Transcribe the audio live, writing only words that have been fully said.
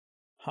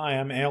Hi,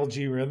 I'm Al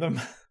G Rhythm.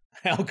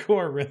 Al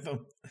Gore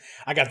Rhythm.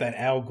 I got that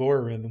Al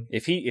Gore rhythm.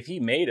 If he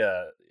made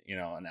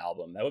an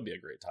album, that would be a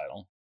great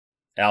title.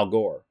 Al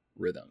Gore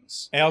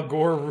Rhythms. Al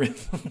Gore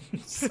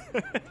Rhythms.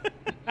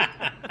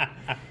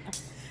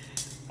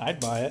 I'd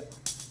buy it.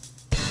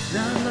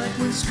 Not like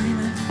we're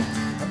screaming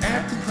or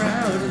acting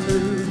proud and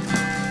lewd.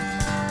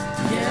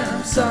 Yeah,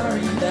 I'm sorry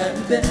that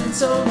we've been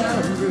so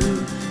loud and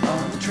rude.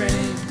 On the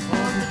train,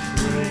 on the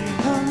train,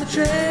 on the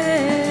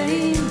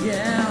train,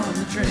 yeah, on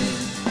the train,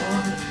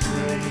 on the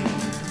train.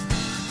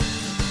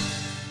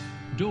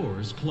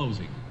 Doors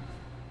closing.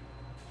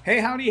 Hey,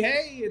 howdy,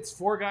 hey. It's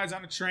Four Guys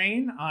on a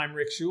Train. I'm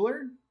Rick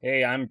Schuler.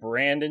 Hey, I'm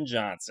Brandon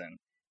Johnson.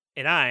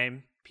 And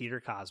I'm Peter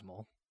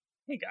Cosmo.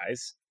 Hey,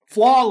 guys.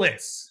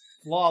 Flawless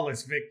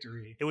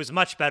victory. It was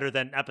much better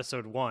than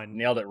episode 1.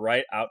 Nailed it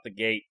right out the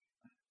gate,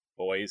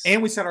 boys.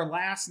 And we said our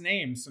last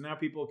name, so now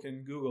people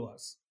can Google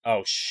us.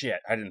 Oh, shit.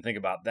 I didn't think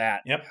about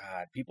that. Yep.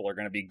 God, people are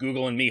going to be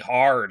Googling me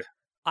hard.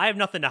 I have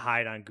nothing to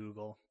hide on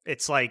Google.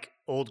 It's like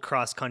old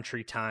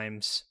cross-country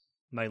times,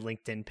 my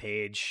LinkedIn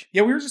page.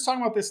 Yeah, we were just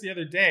talking about this the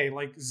other day.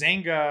 Like,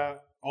 Zanga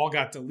all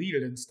got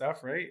deleted and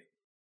stuff, right?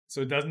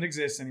 So it doesn't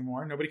exist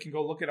anymore. Nobody can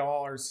go look at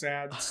all our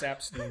sad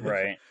sap stories.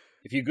 Right.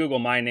 If you Google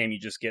my name, you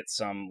just get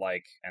some,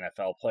 like,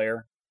 NFL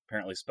player.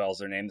 Apparently spells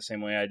their name the same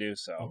way I do,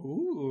 so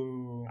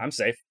Ooh. I'm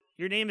safe.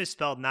 Your name is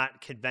spelled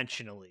not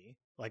conventionally.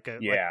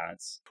 Yeah,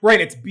 Right,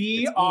 it's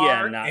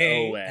E-N, not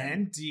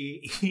BRANDEN.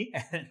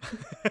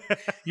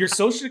 Your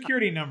social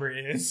security number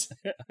is.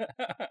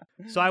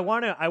 So I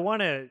want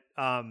to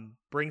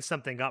bring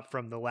something up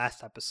from the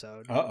last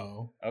episode.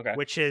 Uh-oh. Okay.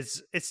 Which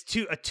is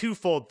a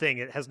twofold thing.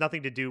 It has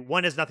nothing to do.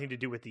 One has nothing to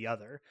do with the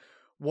other.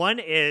 One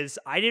is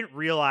I didn't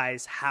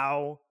realize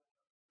how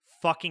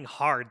fucking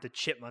hard the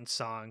Chipmunks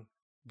song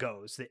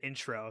goes. The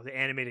intro, the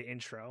animated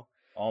intro.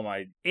 Oh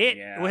my! It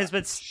yeah, has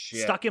been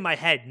shit. stuck in my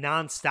head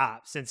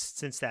nonstop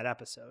since that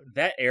episode.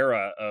 That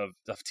era of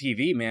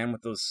TV, man,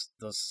 with those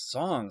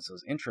songs,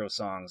 those intro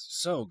songs,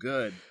 so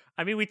good.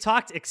 I mean, we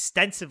talked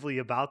extensively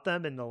about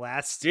them in the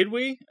last. Did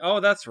we?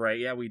 Oh, that's right.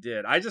 Yeah, we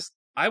did.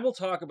 I will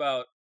talk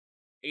about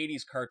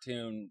 80s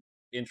cartoon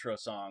intro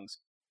songs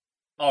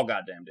all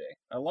goddamn day.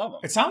 I love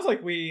them. It sounds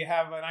like we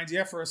have an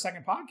idea for a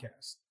second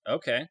podcast.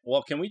 Okay.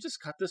 Well, can we just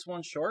cut this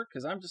one short?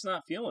 Because I'm just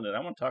not feeling it. I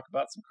want to talk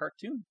about some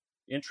cartoon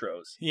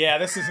intros. Yeah,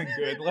 this isn't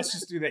good. Let's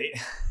just do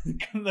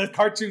the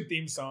cartoon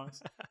theme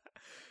songs.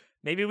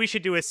 Maybe we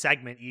should do a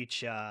segment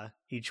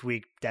each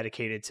week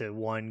dedicated to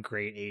one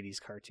great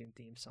 80s cartoon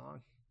theme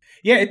song.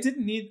 Yeah, it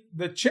didn't need,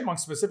 the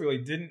Chipmunks specifically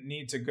didn't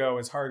need to go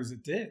as hard as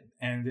it did,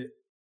 and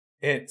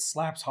it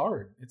slaps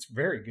hard. It's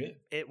very good.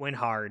 It went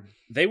hard.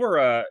 They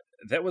were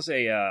that was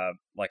a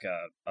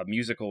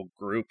musical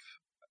group.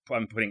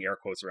 I'm putting air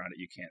quotes around it.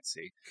 You can't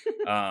see.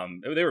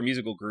 They were a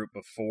musical group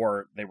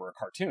before they were a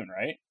cartoon,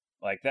 right?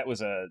 Like that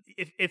was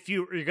if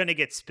you're going to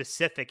get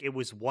specific, it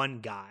was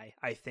one guy,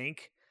 I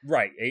think.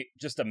 Right.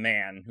 Just a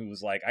man who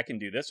was like, I can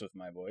do this with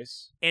my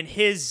voice. And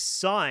his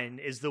son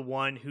is the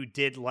one who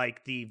did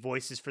like the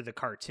voices for the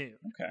cartoon.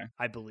 Okay.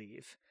 I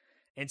believe.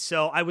 And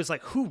so I was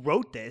like, who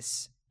wrote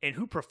this and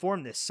who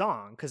performed this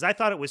song? Because I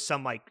thought it was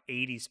some like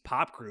 80s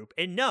pop group.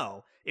 And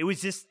no, it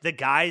was just the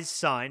guy's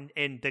son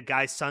and the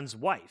guy's son's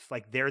wife.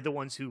 Like they're the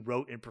ones who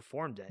wrote and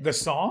performed it. The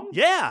song?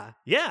 Yeah.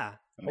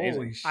 Amazing.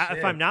 Holy shit.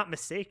 If I'm not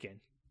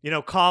mistaken.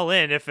 Call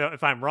in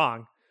if I'm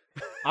wrong.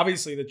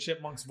 Obviously, the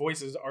Chipmunks'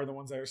 voices are the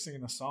ones that are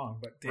singing the song,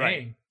 but dang,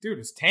 Right. dude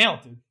is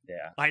talented.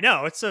 Yeah. I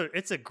know, it's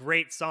a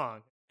great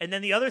song. And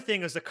then the other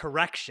thing is a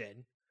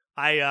correction.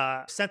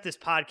 I sent this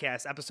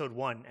podcast, episode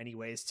 1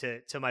 anyways,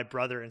 to my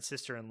brother and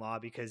sister-in-law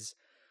because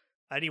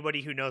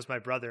anybody who knows my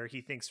brother,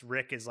 he thinks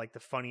Rick is like the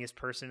funniest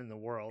person in the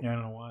world. Yeah, I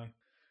don't know why.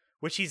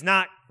 Which he's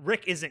not.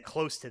 Rick isn't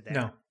close to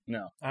that.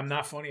 No. I'm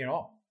not funny at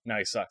all. No,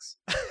 he sucks.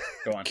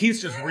 Go on.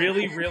 Keith's just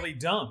really, really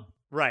dumb.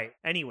 Right.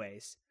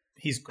 Anyways.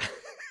 He's great.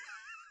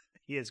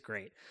 He is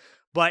great.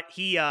 But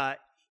he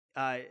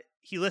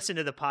listened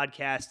to the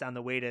podcast on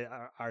the way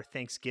to our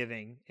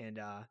Thanksgiving, and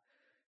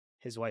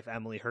his wife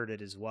Emily heard it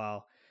as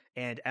well.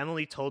 And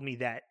Emily told me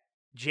that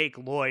Jake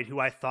Lloyd, who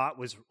I thought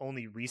was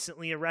only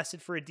recently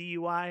arrested for a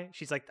DUI,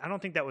 she's like, I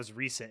don't think that was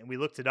recent. And we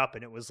looked it up,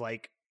 and it was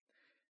like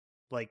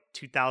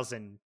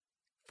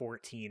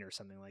 2014 or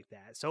something like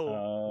that.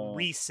 So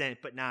recent,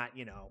 but not,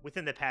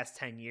 within the past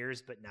 10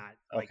 years, but not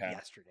like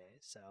yesterday.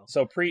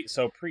 So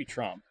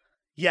pre-Trump.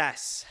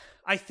 Yes,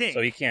 I think.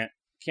 So he can't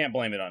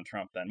blame it on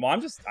Trump then. Well, I'm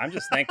just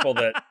thankful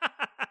that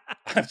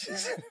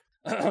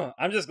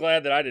I'm just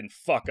glad that I didn't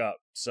fuck up.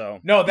 So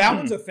No, that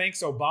one's a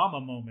thanks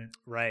Obama moment.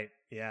 Right.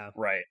 Yeah.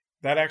 Right.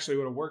 That actually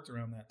would have worked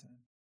around that time.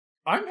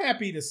 I'm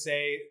happy to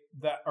say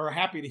that, or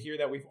happy to hear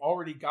that we've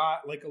already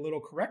got like a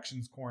little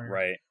corrections corner.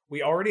 Right.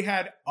 We already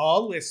had a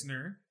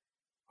listener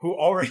who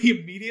already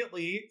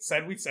immediately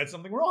said we said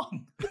something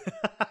wrong.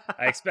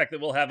 I expect that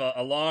we'll have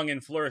a long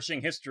and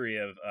flourishing history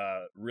of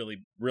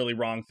really, really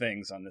wrong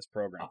things on this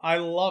program. I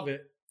love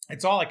it.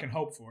 It's all I can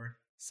hope for.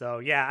 So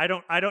yeah,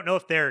 I don't know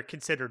if they're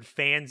considered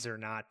fans or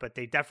not, but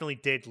they definitely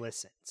did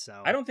listen.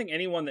 So I don't think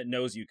anyone that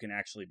knows you can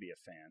actually be a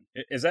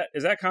fan. Is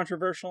that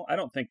controversial? I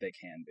don't think they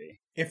can be.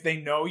 If they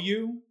know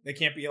you, they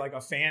can't be like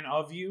a fan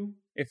of you.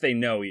 If they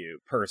know you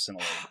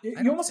personally.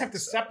 You almost have to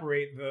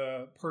separate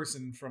the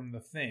person from the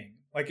thing.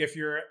 Like if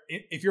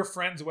you're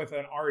friends with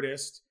an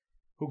artist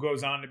who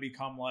goes on to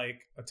become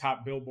like a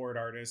top Billboard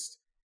artist,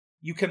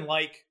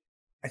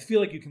 I feel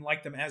like you can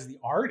like them as the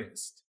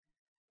artist.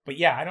 But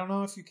yeah, I don't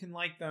know if you can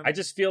like them. I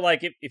just feel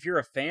like if you're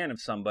a fan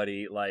of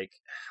somebody, like,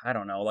 I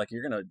don't know, like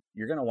you're gonna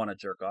want to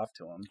jerk off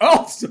to them.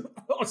 Oh,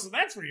 so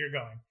that's where you're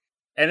going.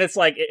 And it's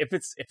like if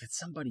it's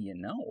somebody you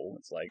know,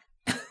 it's like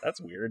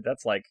that's weird.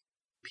 That's like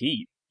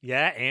Pete.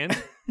 yeah, and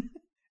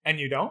And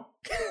you don't?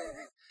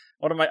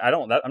 What am I?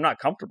 I'm not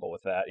comfortable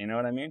with that. You know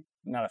what I mean?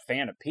 I'm not a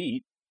fan of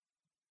Pete.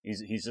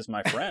 He's just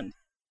my friend.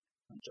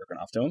 I'm jerking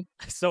off to him.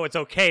 so it's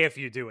okay if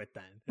you do it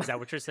then. Is that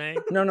what you're saying?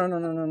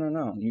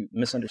 No. You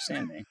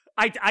misunderstand me.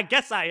 I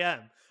guess I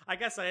am.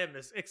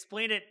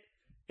 Explain it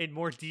in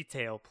more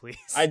detail, please.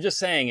 I'm just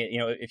saying it. You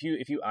know, if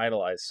you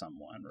idolize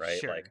someone, right?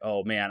 Sure. Like,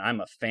 oh man, I'm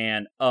a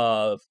fan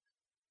of.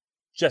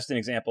 Just an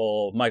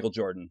example, Michael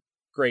Jordan,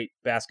 great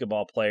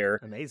basketball player.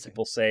 Amazing.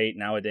 People say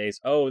nowadays,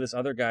 oh, this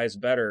other guy's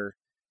better.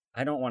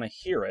 I don't want to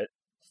hear it.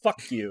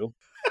 Fuck you.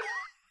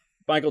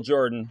 Michael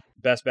Jordan,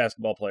 best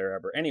basketball player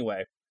ever. Anyway,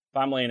 if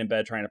I'm laying in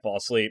bed trying to fall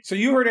asleep. So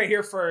you heard it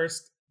here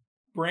first.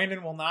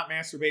 Brandon will not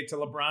masturbate to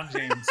LeBron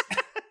James.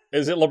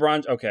 Is it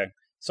LeBron? Okay.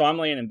 So I'm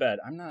laying in bed.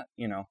 I'm not,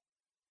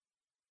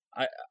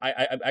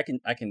 I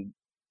can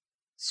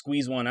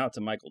squeeze one out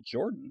to Michael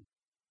Jordan.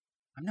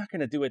 I'm not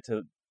going to do it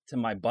to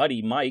my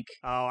buddy Mike.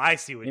 Oh, I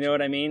see what you know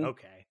what I mean?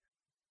 Okay.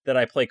 That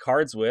I play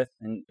cards with,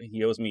 and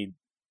he owes me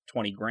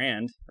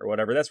 $20,000 or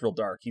whatever. That's real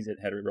dark. He's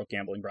had a real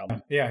gambling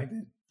problem. Yeah, he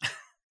did.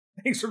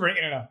 Thanks for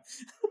bringing it up.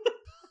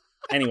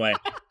 Anyway,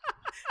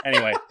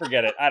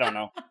 forget it. I don't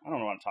know what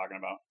I'm talking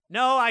about.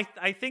 No, I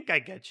think I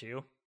get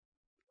you.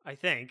 I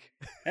think.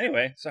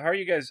 Anyway, so how are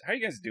you guys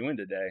doing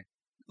today?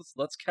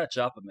 Let's catch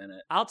up a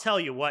minute. I'll tell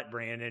you what,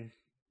 Brandon.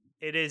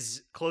 It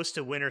is close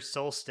to winter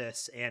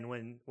solstice, and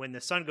when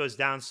the sun goes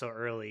down so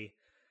early,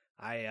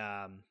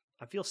 I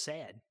feel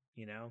sad,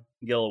 you know?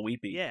 You get a little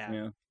weepy.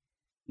 Yeah.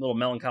 Little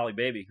melancholy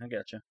baby. I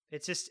got you.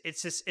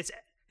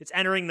 It's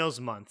entering those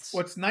months.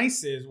 What's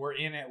nice is we're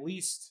in at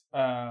least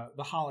the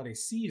holiday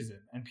season,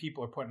 and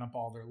people are putting up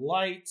all their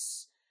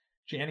lights.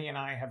 Jenny and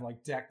I have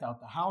like decked out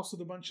the house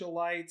with a bunch of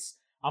lights.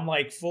 I'm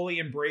like fully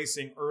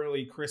embracing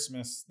early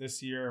Christmas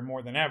this year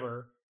more than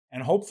ever.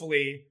 And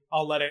hopefully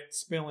I'll let it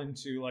spill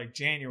into like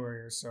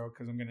January or so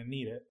because I'm going to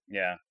need it.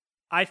 Yeah.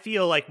 I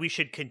feel like we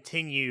should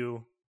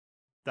continue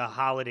the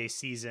holiday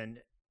season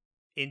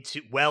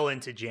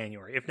into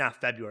January, if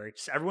not February.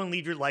 Just everyone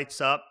leave your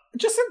lights up.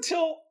 Just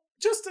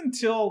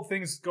until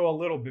things go a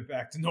little bit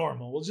back to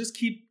normal.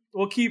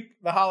 We'll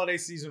keep the holiday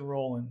season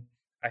rolling.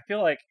 I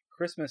feel like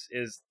Christmas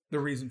is the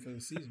reason for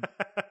the season.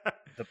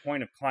 The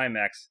point of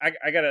climax.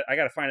 I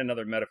gotta find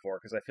another metaphor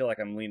because I feel like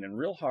I'm leaning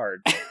real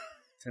hard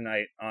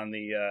tonight on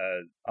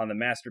the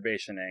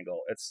masturbation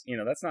angle. It's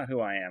that's not who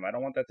I am. I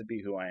don't want that to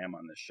be who I am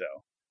on this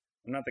show.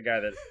 I'm not the guy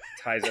that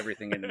ties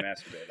everything into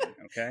masturbating.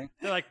 Okay.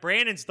 They're like,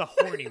 Brandon's the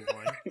horny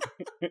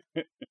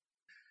one.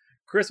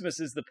 Christmas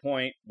is the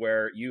point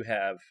where you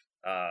have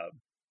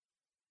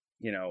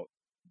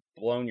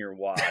blown your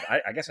wad.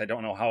 I guess I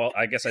don't know how.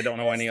 I guess I don't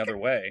know any other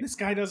way. This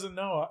guy doesn't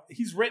know.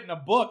 He's written a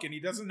book and he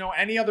doesn't know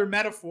any other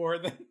metaphor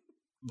than.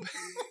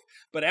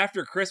 But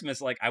after Christmas,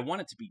 like I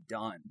want it to be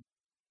done.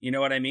 You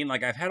know what I mean?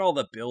 Like I've had all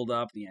the build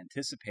up, the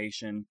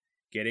anticipation,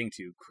 getting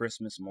to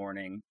Christmas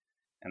morning,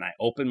 and I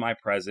open my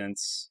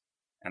presents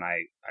and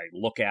I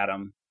look at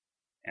them,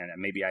 and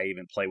maybe I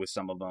even play with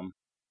some of them.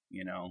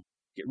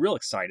 Get real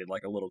excited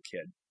like a little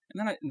kid,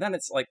 and then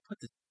it's like put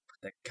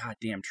the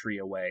goddamn tree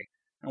away.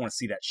 I don't want to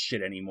see that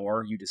shit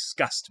anymore. You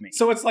disgust me.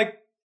 So it's like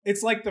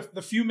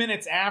the few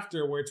minutes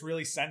after where it's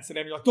really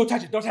sensitive. You're like, don't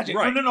touch it.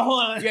 Right. No,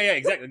 hold on. Yeah,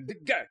 exactly.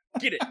 Get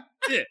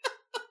it.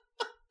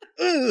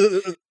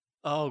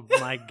 Oh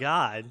my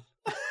God.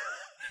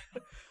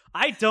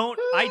 I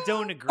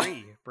don't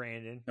agree,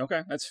 Brandon.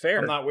 Okay, that's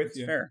fair. I'm not with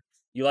you. Fair.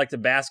 You like to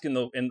bask in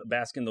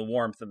the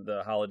warmth of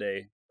the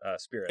holiday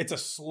spirit. It's a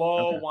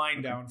slow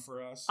wind down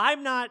for us.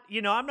 I'm not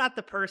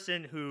the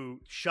person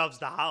who shoves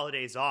the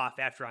holidays off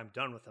after I'm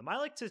done with them. I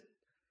like to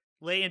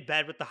lay in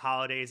bed with the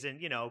holidays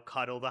and,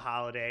 cuddle the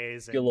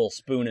holidays. And, get a little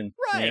spooning.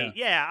 Right.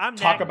 Yeah. I'm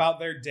talk about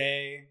their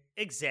day.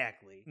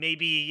 Exactly.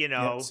 Maybe,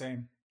 Yep,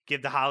 same.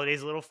 Give the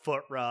holidays a little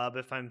foot rub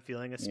if I'm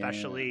feeling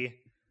especially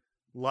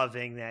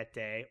loving that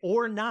day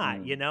or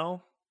not,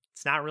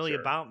 It's not really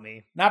about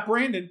me. Not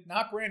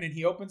Brandon.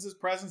 He opens his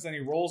presents and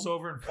he rolls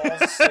over and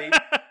falls asleep.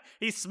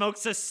 He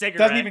smokes a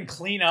cigarette. Doesn't even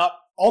clean up.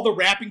 All the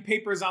wrapping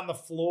paper's on the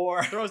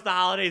floor. Throws the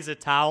holidays a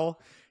towel.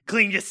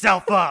 Clean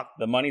yourself up.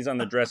 The money's on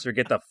the dresser.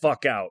 Get the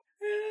fuck out.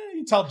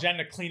 You tell Jen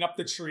to clean up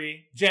the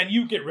tree. Jen,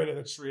 you get rid of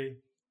the tree.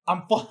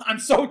 I'm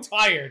so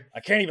tired. I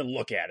can't even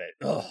look at it.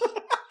 Ugh.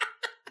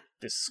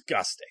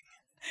 Disgusting.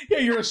 Yeah,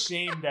 you're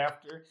ashamed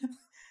after.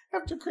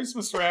 After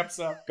Christmas wraps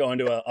up. Go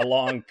into a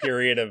long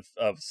period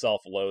of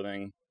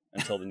self-loathing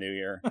until the new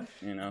year,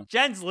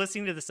 Jen's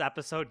listening to this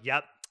episode.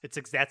 Yep,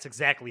 that's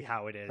exactly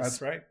how it is.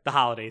 That's right. The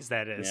holidays,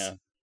 that is. Yeah.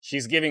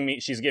 She's giving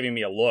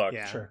me a look.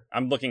 Yeah. Sure.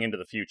 I'm looking into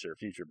the future,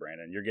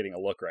 Brandon. You're getting a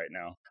look right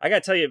now. I got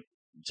to tell you,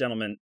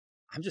 gentlemen,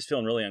 I'm just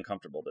feeling really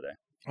uncomfortable today.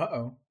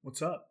 Uh-oh.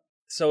 What's up?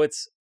 So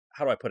it's,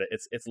 how do I put it?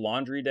 It's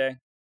laundry day.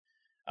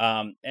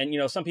 And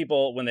some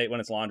people when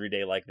it's laundry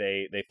day, like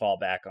they fall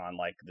back on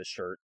like the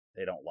shirt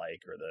they don't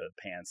like or the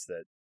pants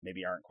that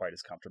maybe aren't quite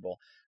as comfortable.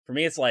 For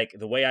me, it's like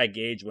the way I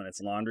gauge when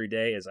it's laundry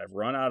day is I've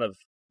run out of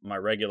my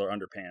regular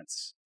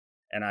underpants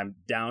and I'm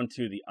down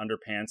to the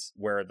underpants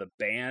where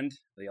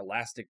the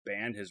elastic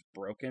band has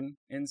broken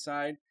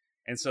inside.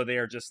 And so they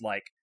are just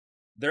like,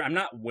 I'm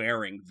not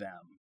wearing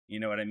them. You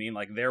know what I mean?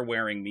 Like they're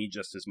wearing me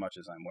just as much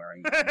as I'm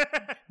wearing them.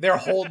 They're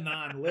holding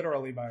on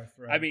literally by a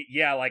thread. I mean,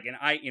 yeah, like, and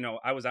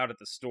I was out at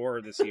the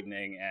store this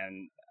evening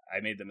and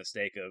I made the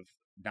mistake of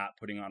not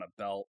putting on a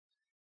belt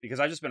because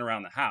I've just been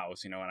around the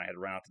house, and I had to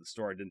run out to the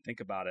store. I didn't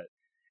think about it.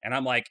 And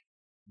I'm like,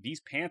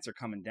 these pants are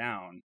coming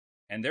down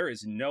and there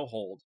is no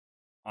hold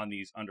on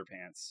these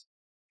underpants.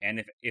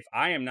 And if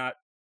I am not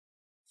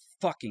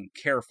fucking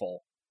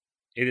careful,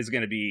 it is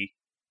going to be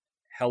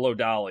Hello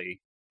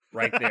Dolly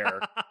right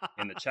there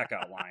in the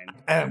checkout line.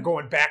 And I'm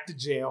going back to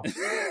jail.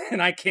 And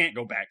I can't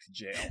go back to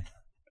jail.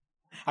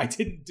 I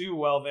didn't do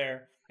well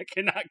there. I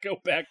cannot go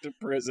back to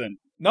prison.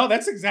 No,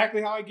 that's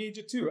exactly how I gauge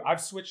it too. I've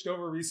switched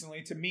over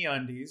recently to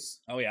MeUndies.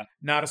 Oh yeah.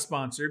 Not a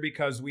sponsor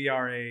because we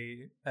are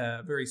a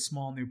very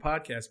small new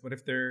podcast, but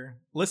if they're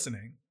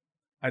listening,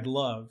 I'd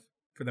love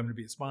for them to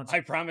be a sponsor. I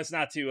promise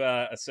not to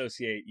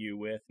associate you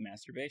with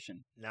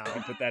masturbation. No. I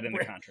can put that in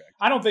the contract.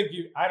 I don't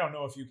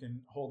know if you can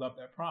hold up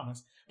that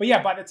promise. But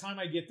yeah, by the time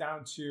I get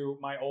down to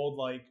my old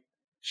like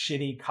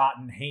shitty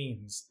cotton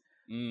Hanes,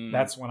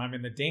 that's when I'm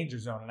in the danger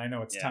zone and I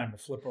know it's time to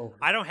flip over.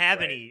 I don't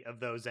have any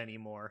of those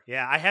anymore.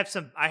 Yeah, I have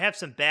some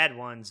bad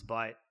ones,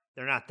 but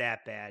they're not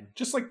that bad.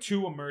 Just like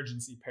 2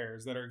 emergency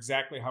pairs that are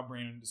exactly how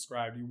Brandon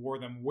described. You wore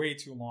them way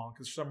too long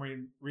because for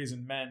some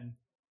reason men,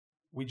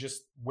 we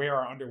just wear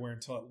our underwear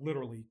until it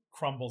literally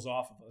crumbles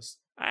off of us.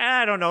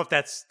 I don't know if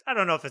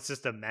it's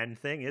just a men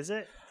thing, is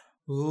it?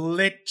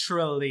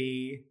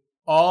 Literally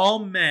all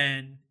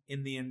men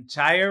in the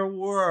entire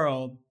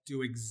world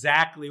do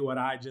exactly what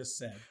I just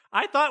said.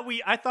 I thought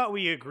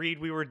we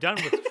agreed we were done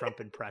with Trump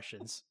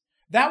impressions.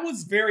 That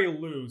was very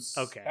loose.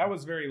 Okay. That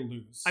was very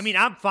loose. I mean,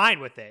 I'm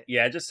fine with it.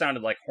 Yeah, it just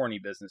sounded like horny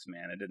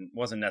businessman.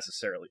 Wasn't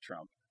necessarily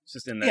Trump. It's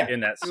just in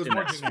that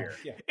sphere.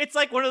 Yeah. It's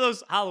like one of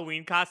those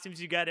Halloween costumes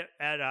you get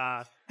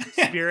at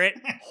Spirit,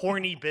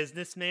 horny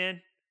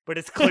businessman, but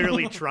it's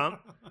clearly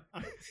Trump.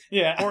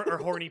 Yeah. Or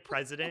horny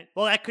president.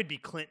 Well, that could be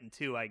Clinton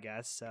too, I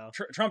guess. So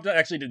Trump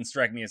actually didn't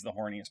strike me as the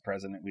horniest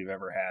president we've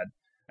ever had.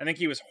 I think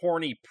he was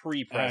horny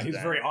pre-president.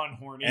 He's very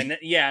unhorny.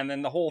 And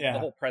then the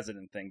whole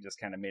president thing just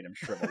kind of made him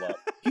shrivel up.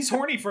 He's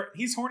horny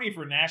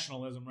for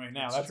nationalism right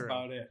now. That's true.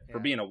 about it. For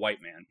being a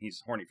white man, he's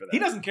horny for that. He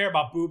doesn't care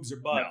about boobs or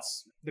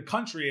butts. No. The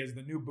country is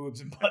the new boobs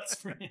and butts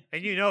for him.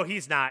 And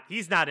he's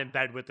not in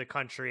bed with the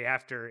country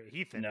after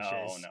he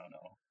finishes. No.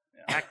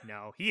 Yeah. Heck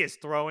no. He's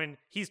throwing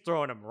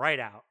him right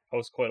out.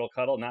 Post-coital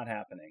cuddle, not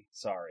happening.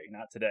 Sorry,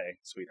 not today,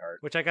 sweetheart.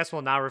 Which I guess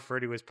we'll now refer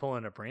to as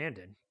pulling a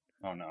Brandon.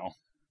 Oh no.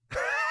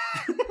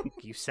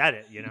 You said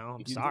it,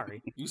 I'm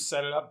sorry. You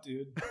set it up,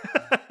 dude.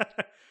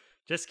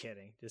 Just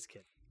kidding.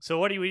 So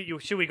what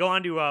should we go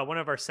on to one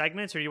of our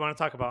segments, or do you want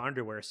to talk about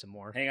underwear some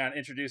more? Hang on,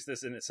 introduce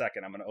this in a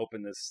second. I'm going to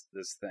open this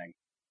thing.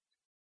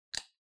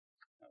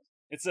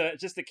 It's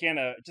just a can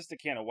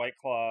of White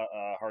Claw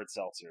hard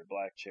seltzer,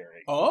 black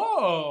cherry.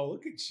 Oh,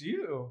 look at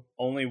you.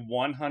 Only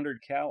 100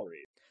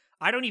 calories.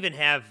 I don't even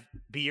have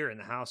beer in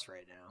the house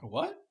right now.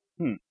 What?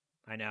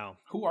 I know.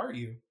 Who are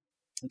you?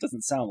 It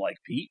doesn't sound like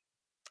Pete.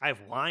 I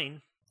have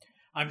wine.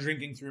 I'm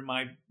drinking through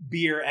my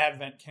beer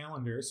advent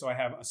calendar, so I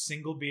have a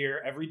single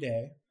beer every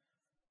day,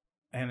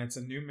 and it's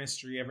a new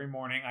mystery every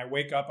morning. I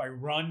wake up, I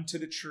run to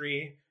the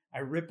tree, I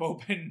rip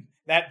open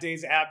that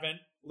day's advent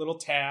little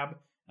tab,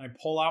 and I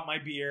pull out my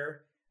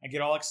beer, I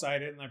get all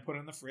excited, and I put it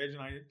in the fridge,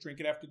 and I drink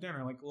it after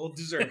dinner, like a little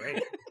dessert.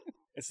 Right?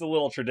 It's the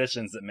little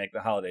traditions that make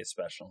the holidays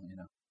special,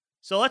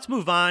 So let's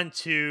move on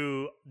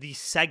to the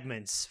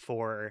segments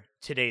for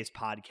today's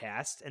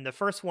podcast. And the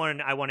first one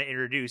I want to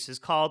introduce is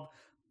called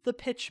The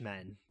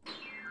Pitchmen.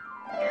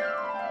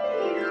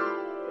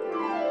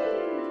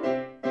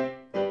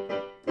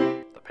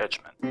 The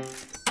Pitchmen.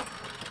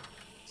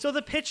 So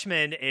the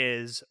Pitchmen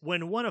is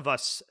when one of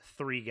us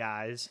 3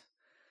 guys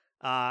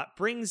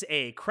brings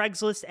a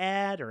Craigslist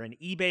ad or an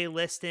eBay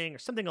listing or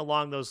something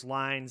along those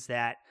lines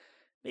that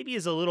maybe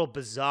is a little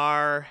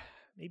bizarre,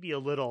 maybe a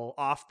little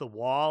off the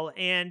wall,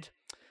 and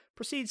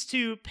proceeds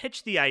to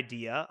pitch the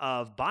idea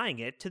of buying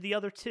it to the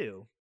other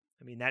 2.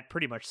 I mean, that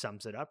pretty much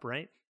sums it up,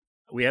 right?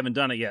 We haven't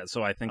done it yet,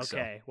 so I think so.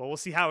 Okay, well, we'll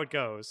see how it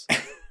goes.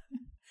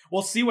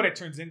 We'll see what it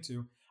turns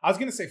into. I was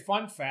going to say,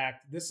 fun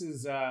fact, this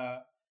was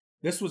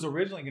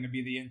originally going to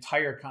be the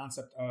entire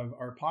concept of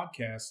our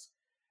podcast.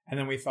 And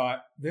then we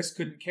thought this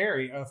couldn't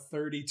carry a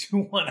 30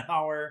 to 1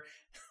 hour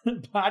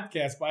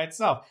podcast by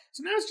itself.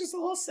 So now it's just a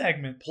little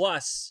segment.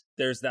 Plus,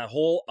 there's that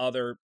whole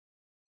other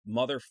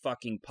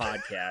motherfucking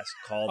podcast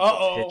called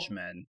The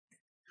Pitchmen,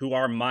 who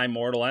are my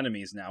mortal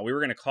enemies now. We were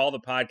going to call the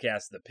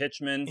podcast The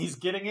Pitchmen. He's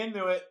getting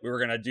into it. We were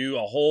going to do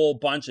a whole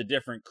bunch of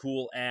different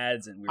cool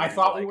ads. And I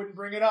thought we wouldn't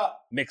bring it up.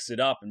 Mix it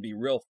up and be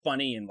real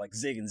funny and like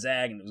zig and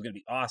zag. And it was going to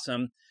be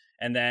awesome.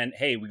 And then,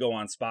 hey, we go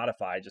on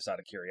Spotify just out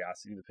of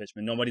curiosity, The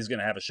Pitchmen. Nobody's going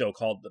to have a show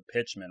called The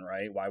Pitchmen,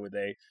 right? Why would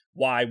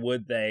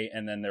they?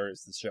 And then there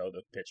is the show,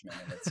 The Pitchmen.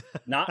 And it's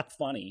not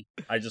funny,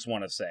 I just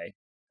want to say.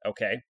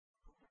 Okay.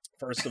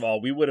 First of all,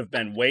 we would have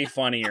been way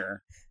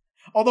funnier.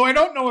 Although I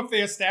don't know if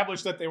they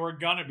established that they were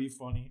going to be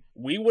funny.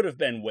 We would have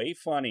been way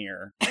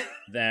funnier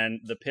than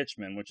The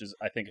Pitchmen, which is,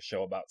 I think, a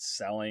show about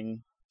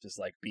selling, just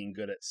like being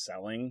good at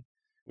selling,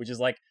 which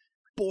is like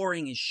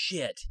boring as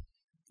shit.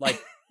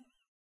 Like,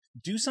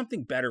 do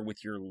something better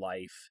with your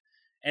life.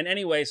 And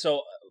anyway,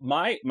 so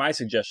my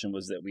suggestion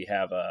was that we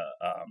have a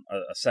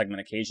segment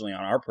occasionally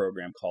on our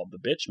program called The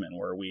Bitchmen,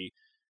 where we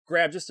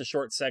grab just a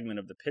short segment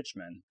of the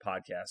Pitchmen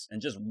podcast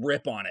and just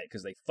rip on it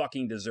because they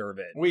fucking deserve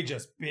it. We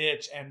just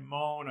bitch and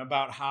moan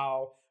about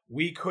how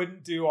we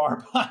couldn't do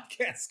our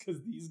podcast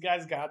because these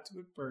guys got to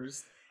it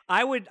first.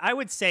 I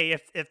would say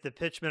if the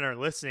Pitchmen are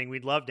listening,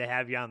 we'd love to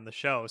have you on the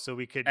show so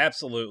we could...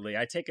 Absolutely.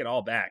 I take it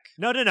all back.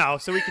 No.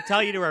 So we could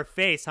tell you to our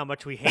face how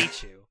much we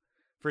hate you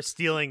for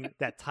stealing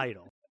that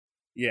title.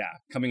 Yeah,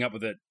 coming up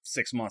with it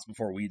 6 months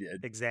before we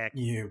did.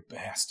 Exactly. You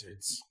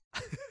bastards.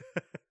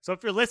 So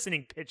if you're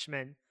listening,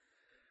 Pitchmen,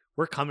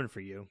 we're coming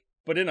for you.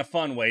 But in a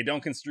fun way.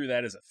 Don't construe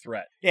that as a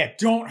threat. Yeah,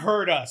 don't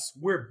hurt us.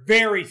 We're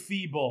very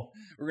feeble.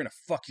 We're going to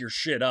fuck your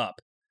shit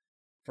up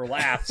for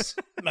laughs.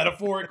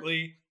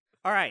 Metaphorically.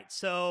 All right,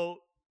 so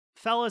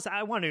fellas,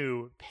 I want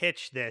to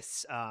pitch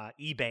this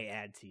eBay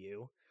ad to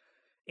you.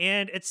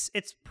 And it's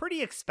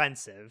pretty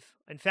expensive.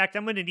 In fact,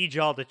 I'm going to need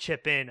y'all to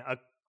chip in a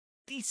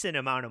decent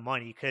amount of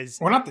money because...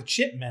 We're not the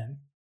chip men.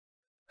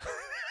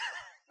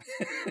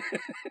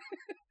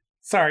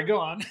 Sorry, go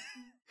on.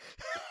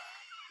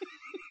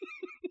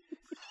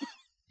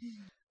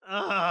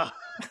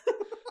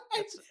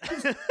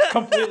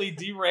 Completely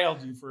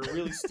derailed you for a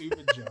really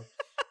stupid joke.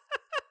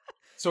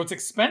 So it's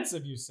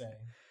expensive, you say?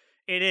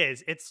 It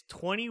is. It's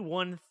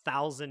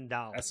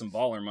 $21,000. That's some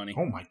baller money.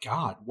 Oh my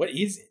God. What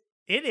is it?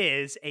 It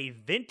is a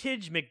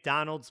vintage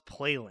McDonald's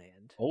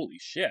Playland. Holy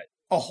shit.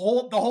 The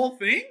whole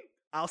thing?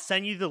 I'll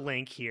send you the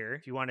link here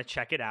if you want to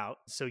check it out.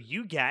 So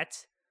you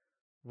get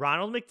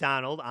Ronald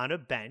McDonald on a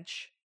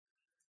bench.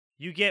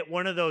 You get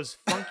one of those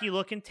funky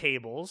looking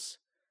tables.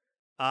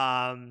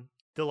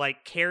 The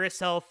like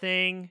carousel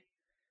thing,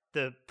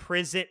 the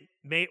prison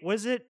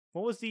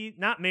what was the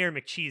not Mayor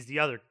McCheese,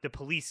 the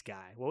police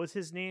guy. What was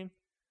his name?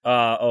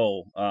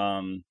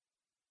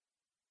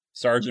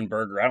 Sergeant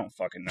Burger. I don't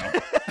fucking know.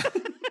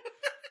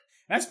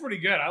 That's pretty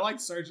good. I like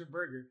Sergeant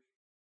Burger.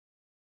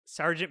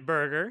 Sergeant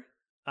Burger.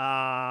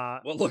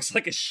 What looks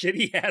like a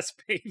shitty ass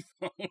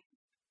payphone.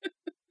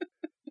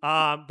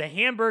 The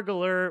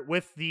Hamburglar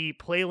with the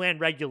Playland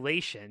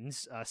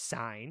regulations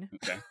sign.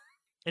 Okay.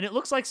 And it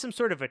looks like some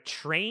sort of a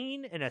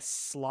train and a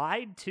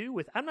slide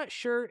too. I'm not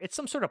sure. It's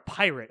some sort of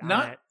pirate on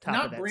that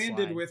top of that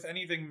branded slide. with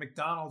anything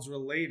McDonald's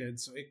related.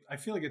 So I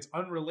feel like it's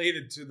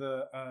unrelated to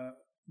the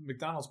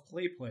McDonald's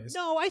play place.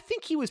 No, I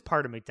think he was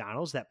part of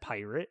McDonald's. That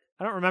pirate.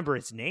 I don't remember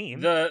his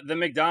name. The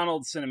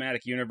McDonald's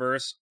Cinematic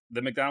Universe.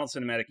 The McDonald's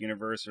Cinematic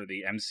Universe, or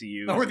the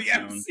MCU, or the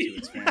MCU to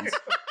its fans,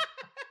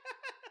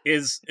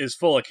 is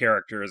full of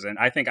characters, and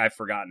I think I've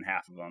forgotten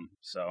half of them.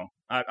 So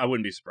I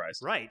wouldn't be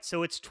surprised. Right.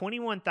 So it's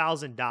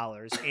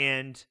 $21,000,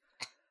 and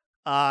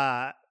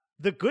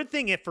the good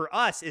thing for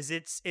us is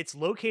it's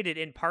located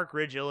in Park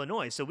Ridge,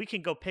 Illinois, so we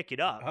can go pick it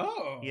up.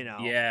 Oh,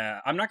 Yeah,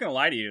 I'm not gonna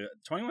lie to you.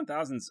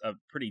 21,000's a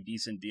pretty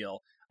decent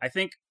deal. I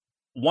think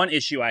one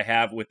issue I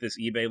have with this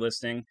eBay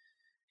listing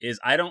is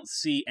I don't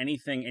see any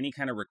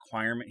kind of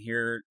requirement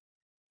here,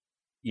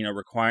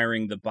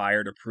 requiring the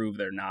buyer to prove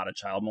they're not a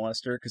child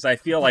molester, because I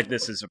feel like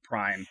this is a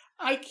prime.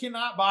 I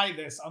cannot buy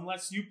this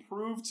unless you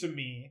prove to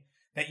me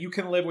that you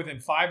can live within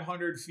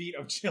 500 feet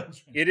of children.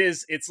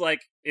 It's like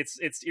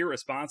it's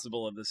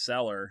irresponsible of the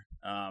seller.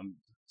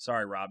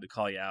 Sorry, Rob, to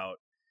call you out,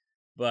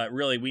 but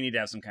really we need to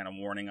have some kind of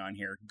warning on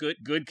here.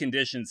 Good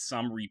conditions,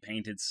 some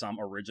repainted, some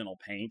original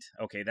paint.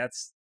 Okay,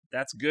 that's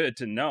good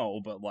to know,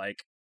 but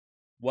like,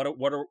 what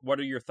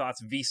are your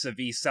thoughts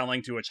vis-a-vis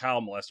selling to a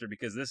child molester?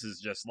 Because this is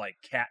just like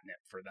catnip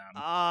for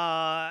them.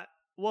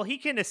 Well, he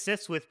can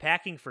assist with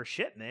packing for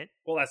shipment.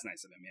 Well, that's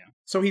nice of him, yeah.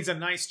 So he's a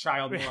nice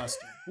child molester.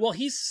 Well,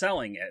 he's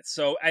selling it,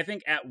 so I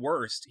think at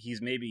worst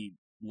he's maybe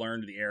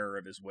learned the error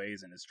of his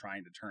ways and is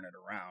trying to turn it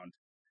around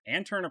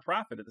and turn a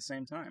profit at the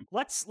same time.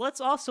 Let's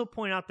also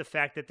point out the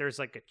fact that there's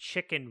like a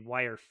chicken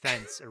wire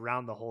fence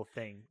around the whole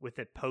thing with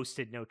a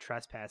posted no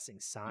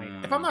trespassing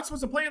sign. If I'm not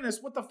supposed to play in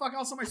this, what the fuck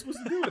else am I supposed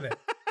to do with it?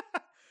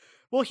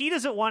 Well, he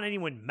doesn't want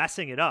anyone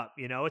messing it up.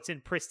 It's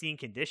in pristine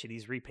condition.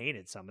 He's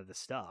repainted some of the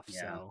stuff. Yeah.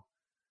 So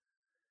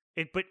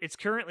But it's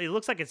currently, it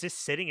looks like it's just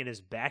sitting in his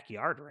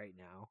backyard right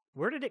now.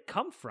 Where did it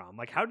come from?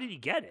 Like, how did he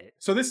get it?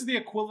 So this is the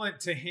equivalent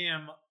to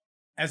him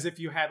as if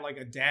you had like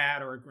a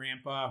dad or a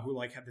grandpa who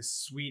like had this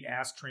sweet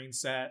ass train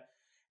set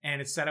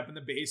and it's set up in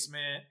the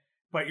basement,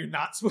 but you're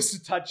not supposed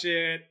to touch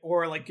it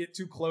or like get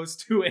too close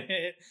to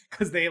it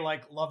because they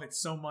like love it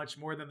so much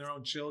more than their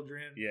own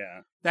children.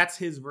 Yeah. That's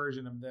his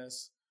version of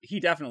this. He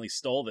definitely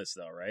stole this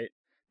though, right?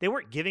 They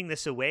weren't giving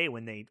this away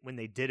when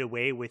they did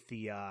away with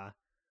the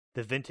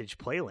vintage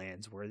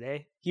Playlands, were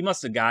they? He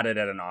must have got it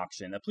at an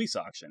auction, a police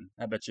auction.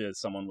 I bet you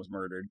someone was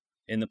murdered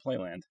in the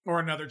Playland. Or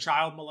another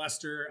child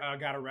molester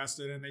got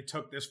arrested and they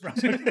took this from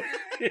him.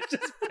 It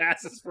just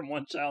passes from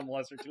one child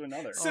molester to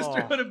another.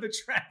 Sisterhood of the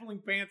Traveling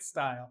Pants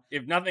style.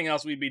 If nothing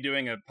else, we'd be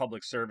doing a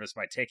public service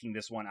by taking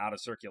this one out of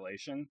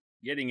circulation,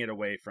 getting it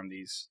away from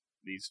these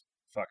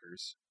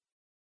fuckers.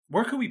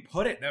 Where could we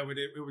put it that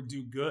it would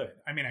do good?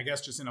 I mean, I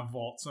guess just in a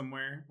vault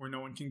somewhere where no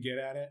one can get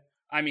at it.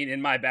 I mean,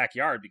 in my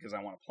backyard because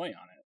I want to play on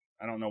it.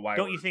 I don't know why.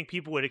 Don't you think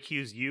people would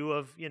accuse you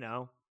of,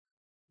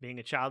 being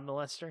a child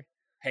molester?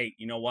 Hey,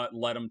 you know what?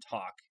 Let them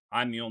talk.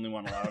 I'm the only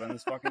one allowed on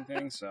this fucking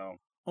thing, so.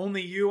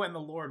 Only you and the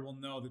Lord will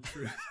know the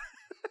truth.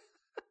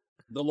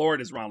 The Lord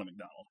is Ronald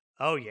McDonald.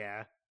 Oh,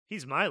 yeah.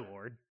 He's my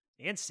Lord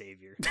and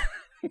Savior.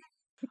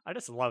 I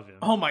just love him.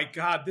 Oh my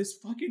God, this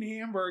fucking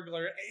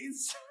Hamburglar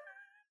is...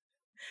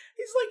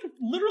 He's like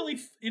literally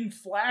in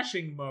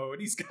flashing mode.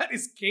 He's got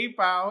his cape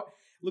out.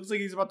 Looks like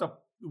he's about to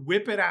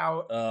whip it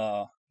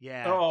out.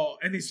 Yeah. Oh,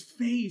 and his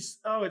face.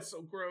 Oh, it's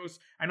so gross.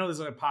 I know this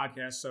is a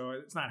podcast, so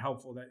it's not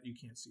helpful that you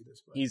can't see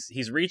this. But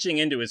He's reaching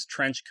into his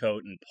trench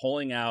coat and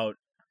pulling out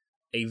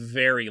a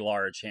very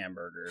large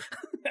hamburger.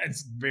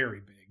 That's very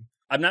big.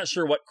 I'm not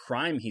sure what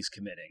crime he's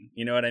committing.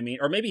 You know what I mean?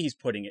 Or maybe he's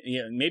putting it.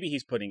 Maybe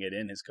he's putting it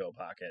in his coat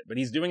pocket, but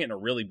he's doing it in a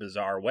really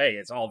bizarre way.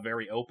 It's all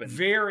very open.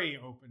 Very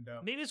opened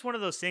up. Maybe it's one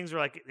of those things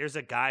where like there's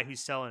a guy who's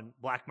selling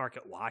black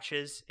market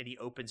watches and he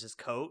opens his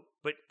coat,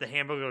 but the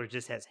hamburger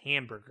just has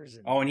hamburgers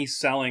in it. Oh, and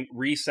he's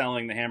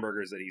reselling the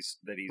hamburgers that he's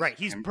right.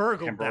 He's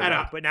burgled that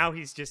up, but now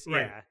he's just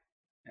right.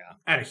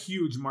 At a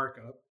huge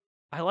markup.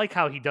 I like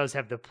how he does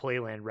have the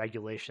Playland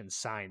regulations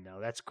signed though.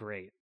 That's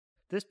great.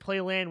 This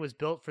Playland was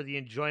built for the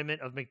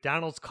enjoyment of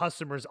McDonald's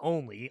customers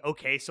only.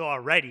 Okay, so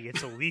already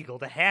it's illegal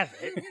to have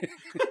it.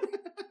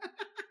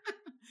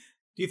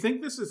 Do you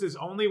think this is his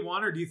only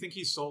one, or do you think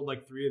he sold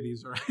like 3 of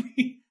these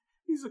already?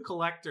 He's a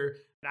collector.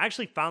 I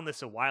actually found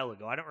this a while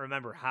ago. I don't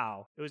remember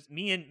how. It was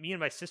me and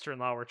my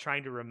sister-in-law were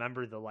trying to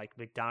remember the like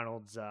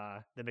McDonald's,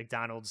 the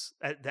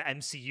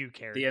MCU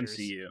characters.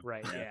 The MCU,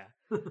 right?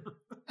 Yeah.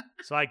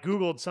 So I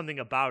Googled something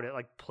about it,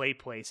 like Play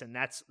Place, and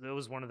that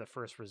was one of the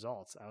first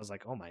results. I was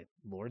like, oh my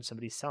Lord,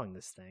 somebody's selling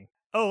this thing.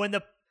 Oh, and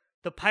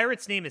the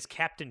pirate's name is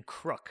Captain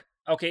Crook.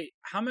 Okay,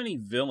 how many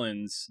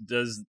villains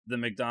does the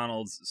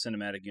McDonald's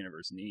cinematic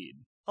universe need?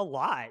 A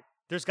lot.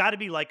 There's got to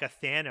be like a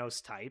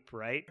Thanos type,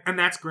 right? And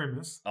that's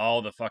Grimace.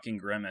 Oh, the fucking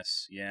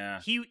Grimace, yeah.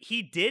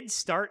 He did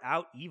start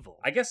out evil.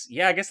 I guess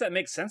that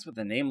makes sense with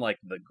a name like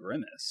the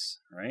Grimace,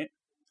 right?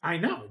 I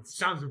know, it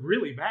sounds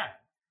really bad.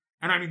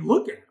 And I mean,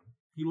 look at him.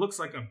 He looks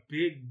like a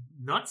big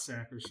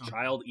nutsack or something.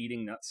 Child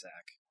eating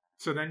nutsack.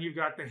 So then you've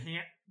got the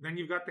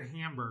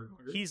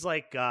Hamburglar. He's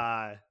like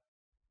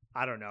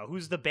I don't know.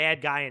 Who's the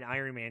bad guy in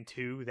Iron Man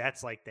 2?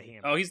 That's like the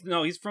Hamburglar. Oh,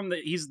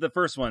 he's the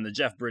first one, the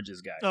Jeff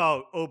Bridges guy.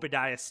 Oh,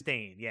 Obadiah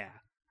Stane, yeah.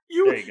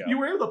 You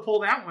were able to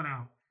pull that one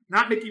out.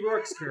 Not Mickey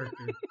Rourke's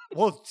character.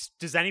 Well,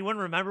 does anyone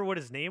remember what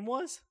his name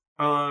was?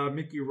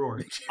 Mickey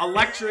Rourke.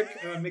 Electric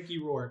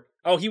Mickey Rourke.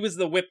 Oh, he was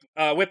the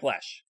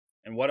Whiplash.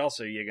 And what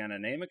else are you gonna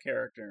name a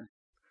character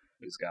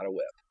who's got a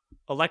whip?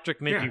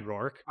 Electric Mickey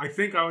Rourke. I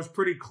think I was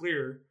pretty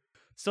clear.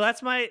 So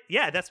that's my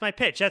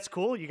pitch. That's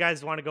cool. You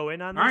guys want to go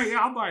in on this? All right, yeah,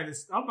 I'll buy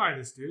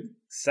this, dude.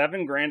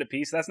 $7,000 a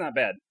piece. That's not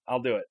bad.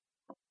 I'll do it.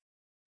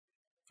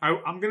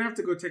 I'm gonna have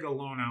to go take a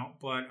loan out,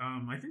 but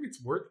I think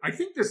it's worth. I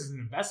think this is an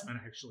investment,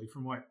 actually,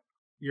 from what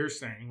you're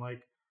saying.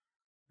 Like,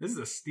 this is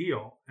a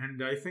steal,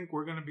 and I think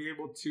we're gonna be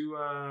able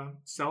to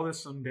sell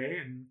this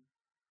someday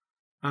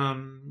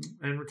and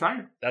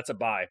retire. That's a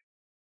buy.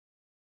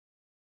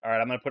 All right,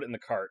 I'm gonna put it in the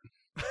cart.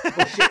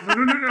 Oh shit!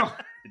 No.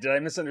 Did I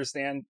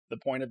misunderstand the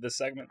point of this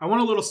segment? I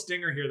want a little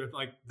stinger here that's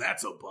like,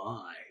 that's a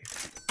buy.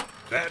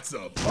 That's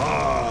a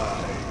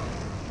buy.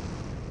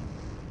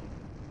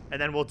 And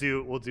then we'll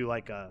do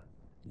like a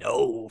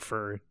no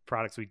for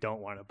products we don't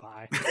want to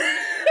buy.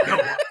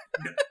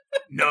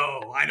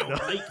 No, I don't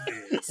like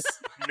this.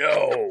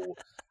 No,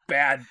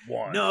 bad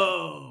one.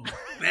 No,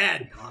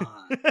 bad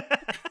buy.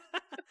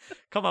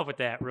 Come up with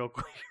that real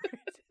quick.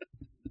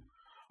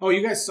 Oh,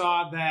 you guys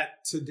saw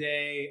that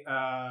today.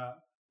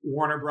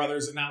 Warner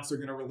Brothers announced they're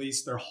going to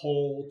release their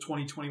whole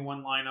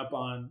 2021 lineup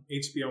on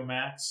HBO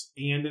Max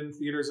and in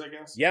theaters, I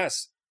guess.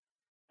 Yes.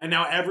 And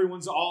now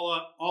everyone's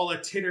all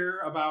a titter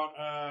about.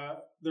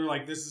 They're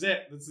like, "This is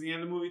it. This is the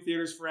end of movie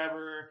theaters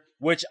forever."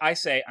 Which I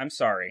say, I'm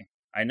sorry.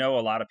 I know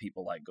a lot of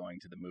people like going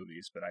to the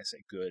movies, but I say,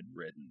 good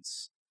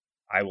riddance.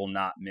 I will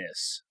not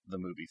miss the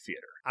movie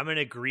theater. I'm going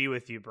to agree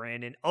with you,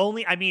 Brandon.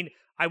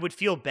 I would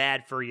feel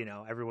bad for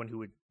everyone who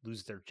would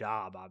lose their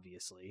job,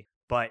 obviously,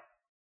 but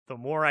the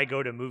more I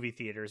go to movie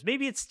theaters,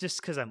 maybe it's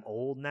just because I'm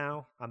old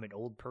now. I'm an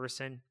old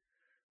person.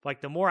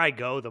 Like the more I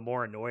go, the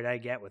more annoyed I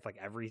get with like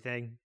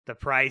everything. The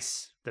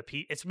price,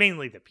 it's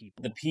mainly the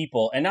people. The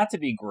people, and not to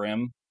be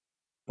grim,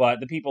 but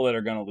the people that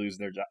are going to lose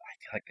their job, I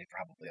feel like they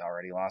probably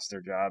already lost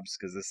their jobs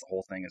because this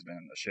whole thing has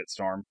been a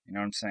shitstorm. You know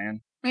what I'm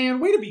saying? Man,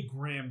 way to be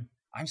grim.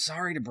 I'm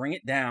sorry to bring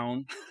it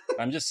down.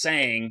 I'm just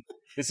saying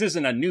this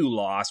isn't a new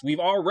loss. We've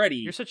already.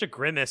 You're such a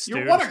grimace,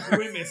 dude. What a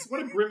grimace!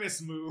 What a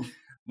grimace move.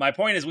 My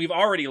point is, we've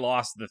already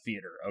lost the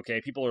theater.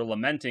 Okay, people are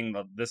lamenting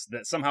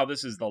that somehow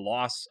this is the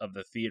loss of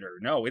the theater.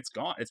 No, it's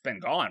gone. It's been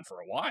gone for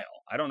a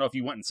while. I don't know if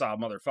you went and saw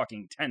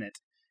motherfucking Tenet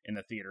in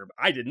the theater, but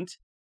I didn't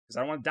because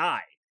I don't want to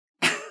die.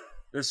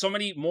 There's so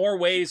many more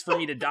ways for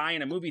me to die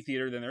in a movie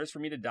theater than there is for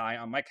me to die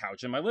on my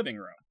couch in my living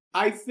room.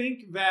 I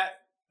think that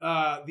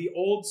the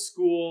old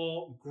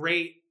school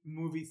great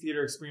movie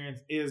theater experience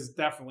is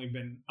definitely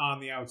been on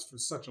the outs for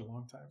such a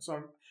long time.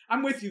 So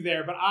I'm with you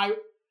there, but I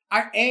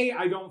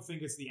don't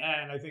think it's the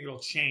end. I think it'll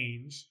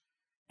change,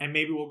 and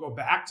maybe we'll go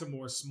back to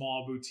more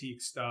small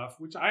boutique stuff,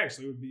 which I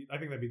think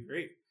that'd be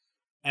great.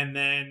 And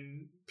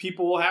then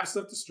people will have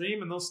stuff to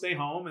stream, and they'll stay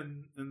home,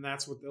 and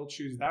that's what they'll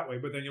choose that way.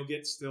 But then you'll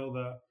get still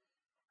the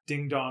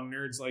ding dong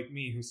nerds like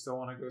me who still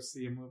want to go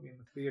see a movie in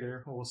the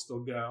theater who will still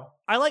go.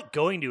 I like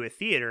going to a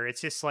theater.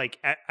 It's just like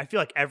I feel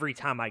like every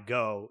time I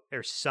go,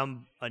 there's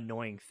some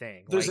annoying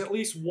thing. There's at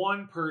least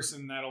one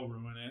person that'll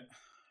ruin it.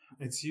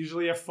 It's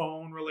usually a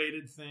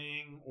phone-related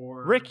thing,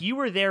 or... Rick, you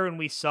were there when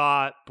we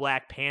saw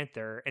Black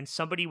Panther, and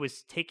somebody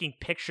was taking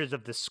pictures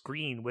of the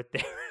screen with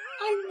their...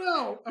 I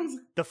know!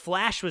 The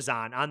flash was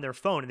on their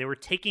phone, and they were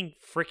taking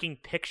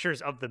freaking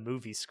pictures of the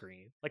movie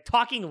screen. Like,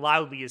 talking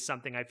loudly is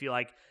something I feel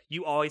like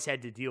you always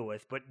had to deal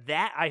with, but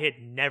that I had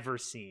never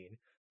seen.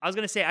 I was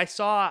going to say, I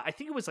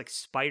think it was like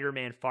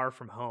Spider-Man Far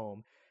From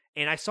Home,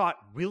 and I saw it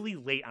really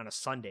late on a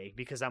Sunday,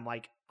 because I'm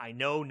like, I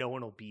know no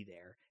one will be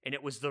there. And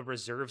it was the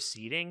reserved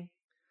seating.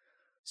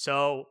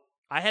 So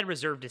I had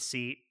reserved a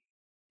seat,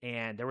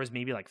 and there was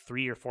maybe like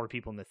 3 or 4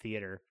 people in the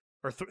theater,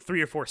 or 3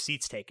 or 4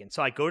 seats taken.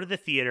 So I go to the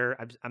theater,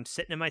 I'm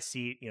sitting in my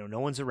seat, no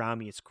one's around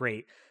me, it's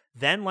great.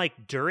 Then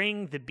like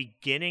during the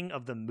beginning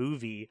of the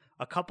movie,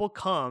 a couple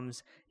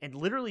comes and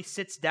literally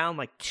sits down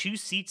like 2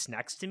 seats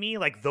next to me.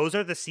 Like those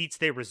are the seats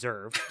they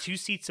reserved, 2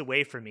 seats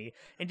away from me,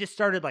 and just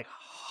started like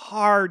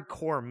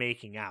hardcore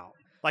making out.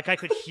 Like I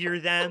could hear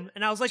them,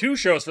 and I was like... 2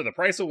 shows for the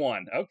price of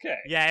 1. Okay.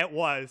 Yeah, it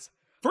was.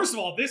 First of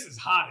all, this is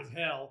hot as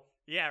hell.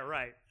 Yeah,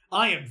 right.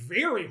 I am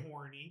very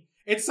horny.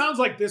 It sounds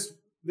like this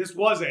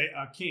was a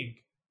kink.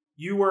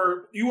 You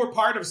were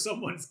part of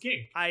someone's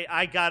kink.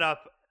 I got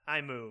up.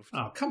 I moved.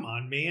 Oh, come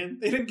on, man.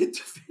 They didn't get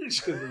to finish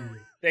because of me.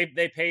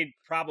 They paid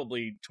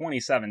probably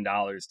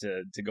 $27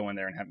 to go in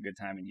there and have a good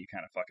time, and you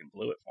kind of fucking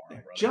blew it for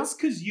them, brother. Just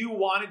because you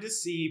wanted to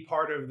see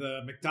part of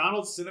the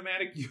McDonald's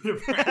cinematic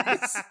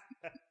universe.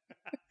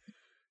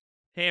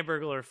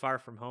 Hamburglar Far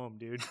From Home,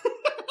 dude.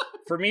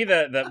 For me,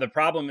 the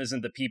problem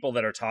isn't the people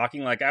that are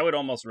talking. Like, I would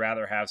almost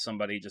rather have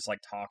somebody just like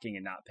talking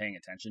and not paying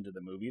attention to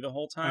the movie the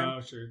whole time.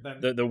 Oh, sure.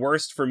 The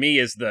worst for me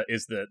is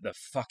the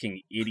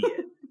fucking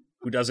idiot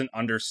who doesn't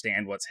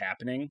understand what's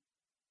happening.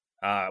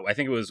 I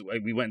think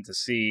we went to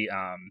see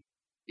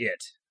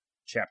It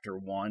Chapter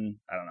 1.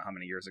 I don't know how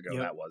many years ago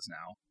that was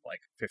now.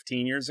 Like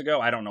 15 years ago.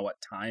 I don't know what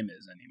time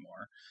is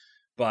anymore.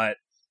 But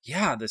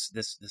yeah, this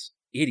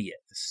idiot,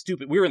 this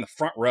stupid. We were in the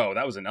front row.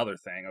 That was another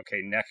thing.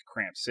 Okay, neck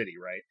cramp city,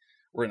 right?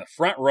 We're in the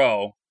front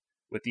row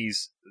with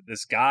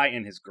this guy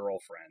and his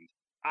girlfriend.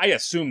 I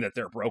assume that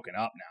they're broken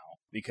up now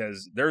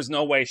because there's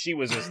no way she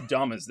was as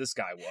dumb as this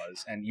guy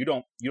was, and you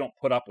don't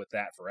put up with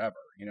that forever.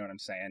 You know what I'm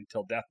saying?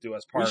 Till death do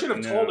us part. We should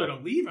have told her to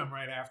leave him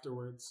right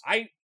afterwards.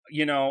 I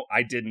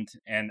didn't,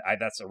 and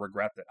that's a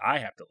regret that I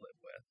have to live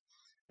with.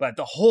 But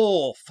the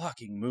whole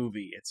fucking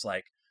movie, it's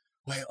like,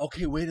 wait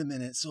a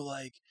minute. So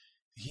like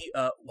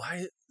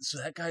why? So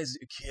that guy's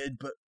a kid,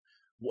 but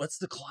what's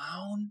the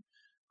clown?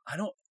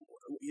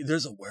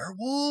 There's a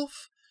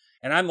werewolf,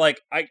 and I'm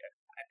like, I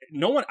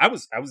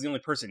was the only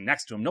person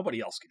next to him. Nobody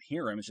else could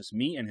hear him. It's just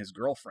me and his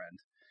girlfriend.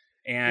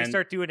 And they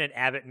start doing an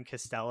Abbott and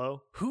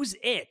Costello. Who's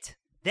it?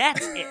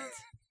 That's it.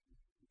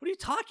 What are you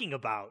talking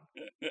about?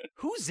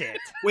 Who's it?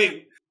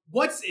 Wait,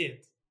 what's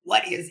it?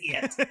 What is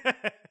it?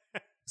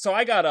 So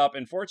I got up,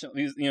 and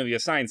fortunately, the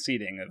assigned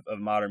seating of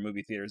modern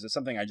movie theaters is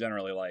something I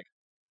generally like.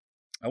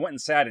 I went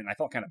and sat in. I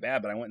felt kind of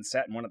bad, but I went and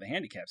sat in one of the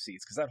handicap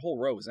seats because that whole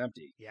row was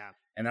empty. Yeah.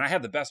 And then I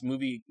had the best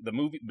movie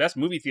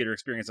theater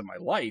experience of my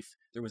life.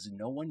 There was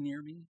no one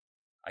near me.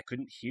 I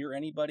couldn't hear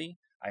anybody.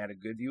 I had a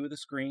good view of the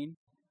screen.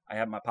 I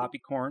had my poppy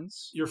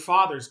corns. Your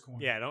father's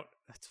corn. Yeah,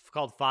 it's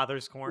called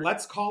Father's Corn.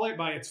 Let's call it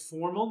by its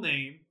formal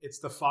name. It's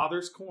the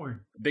Father's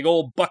Corn. Big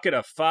old bucket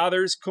of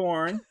Father's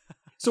Corn.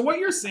 So what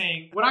you're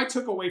saying, what I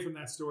took away from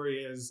that story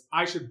is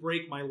I should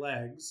break my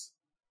legs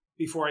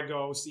before I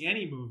go see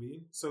any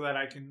movie so that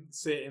I can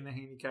sit in the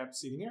handicapped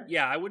seating area.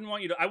 Yeah, I wouldn't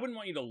want you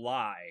to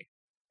lie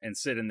and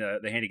sit in the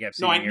handicapped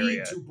seating area. No, I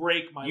need to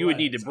break my legs. You would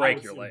need to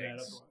break your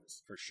legs.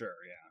 words. For sure,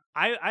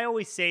 yeah. I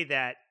always say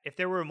that if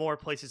there were more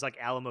places like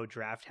Alamo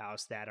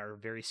Drafthouse that are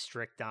very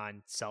strict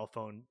on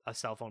a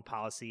cell phone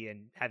policy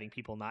and having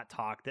people not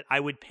talk, that I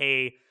would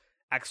pay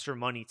extra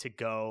money to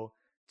go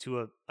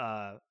to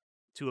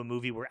a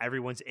movie where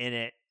everyone's in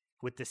it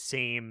with the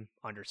same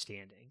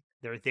understanding.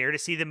 They're there to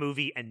see the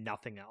movie and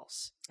nothing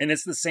else. And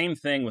it's the same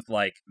thing with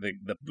like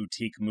the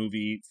boutique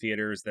movie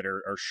theaters that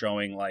are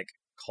showing like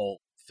cult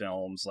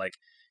films. Like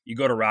you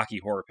go to Rocky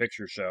Horror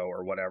Picture Show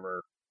or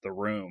whatever, The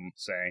Room,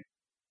 say.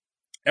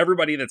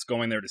 Everybody that's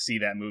going there to see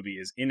that movie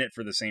is in it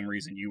for the same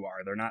reason you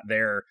are. They're not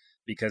there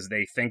because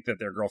they think that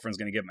their girlfriend's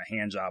going to give them a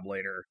hand job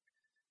later,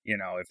 you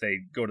know, if they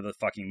go to the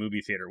fucking movie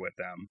theater with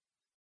them.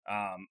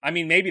 I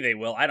mean, maybe they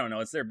will. I don't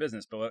know. It's their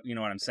business, but you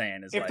know what I'm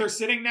saying is if like, they're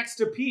sitting next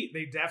to Pete,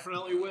 they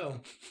definitely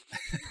will.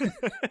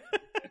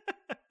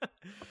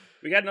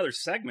 We got another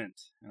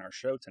segment in our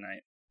show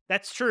tonight.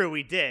 That's true,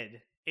 we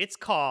did. It's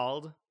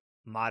called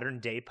Modern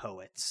Day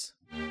Poets.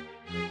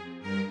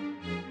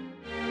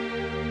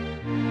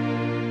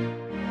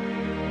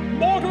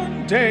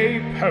 Modern Day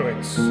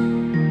Poets.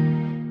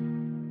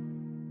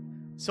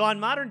 So on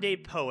Modern Day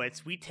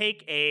Poets, we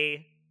take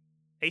a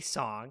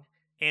song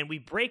and we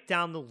break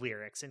down the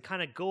lyrics and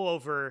kind of go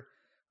over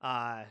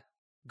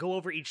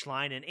each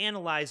line and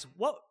analyze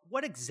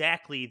what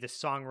exactly the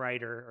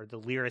songwriter or the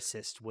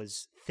lyricist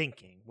was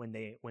thinking when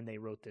they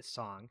wrote this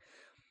song.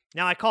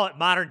 Now I call it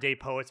Modern Day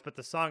Poets, but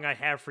the song I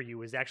have for you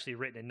was actually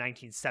written in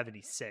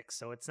 1976,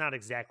 so it's not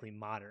exactly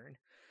modern.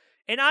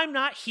 And I'm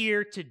not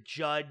here to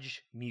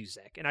judge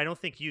music, and I don't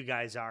think you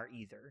guys are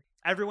either.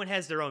 Everyone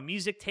has their own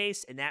music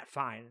taste, and that's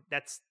fine.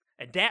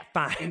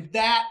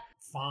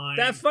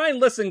 Fine.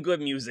 Listen,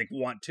 good music,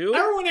 want to.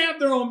 Everyone have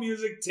their own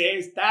music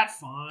taste. That's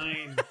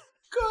fine.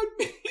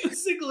 Good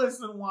music,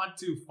 listen, want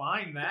to.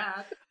 Find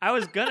that. I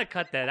was gonna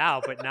cut that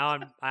out, but now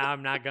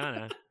I'm not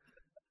gonna.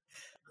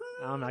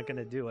 I'm not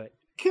gonna do it.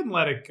 Can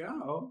let it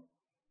go.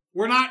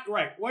 We're not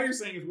right. What you're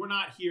saying is we're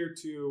not here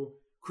to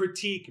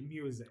critique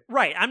music.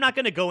 Right. I'm not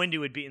gonna go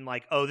into it being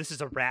like, oh, this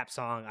is a rap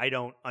song. I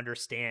don't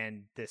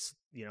understand this,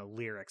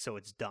 lyric, so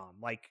it's dumb.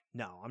 Like,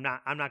 no, I'm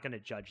not gonna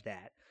judge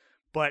that.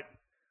 But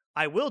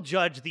I will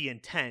judge the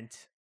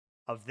intent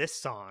of this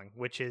song,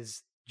 which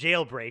is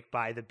Jailbreak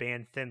by the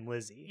band Thin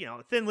Lizzy.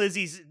 Thin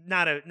Lizzy's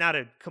not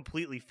a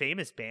completely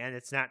famous band.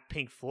 It's not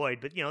Pink Floyd,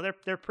 but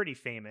they're pretty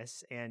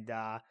famous. And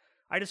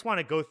I just want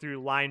to go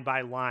through line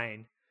by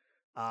line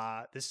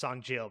this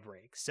song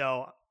Jailbreak.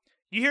 So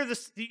you hear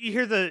this, you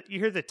hear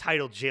the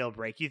title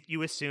Jailbreak.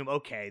 You assume,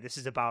 okay, this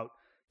is about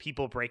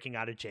people breaking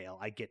out of jail.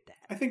 I get that.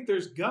 I think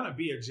there's gonna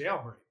be a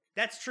jailbreak.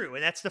 That's true,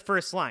 and that's the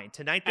first line.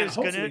 Tonight And there's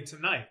hopefully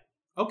tonight.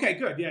 Okay,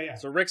 good. Yeah.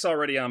 So Rick's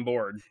already on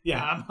board.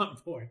 Yeah, I'm on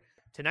board.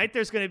 Tonight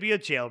there's going to be a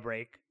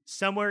jailbreak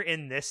somewhere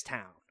in this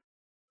town.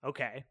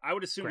 Okay. I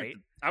would assume. Great.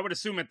 I would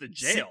assume at the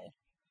jail.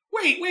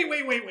 Wait.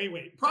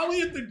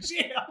 Probably at the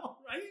jail,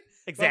 right?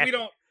 Exactly. But we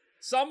don't.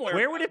 Somewhere.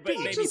 Where would it be?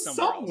 Maybe Just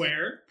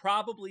somewhere. Else.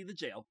 Probably the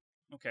jail.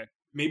 Okay.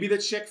 Maybe the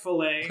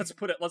Chick-fil-A.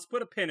 Let's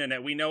put a pin in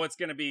it. We know it's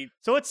going to be.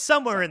 So it's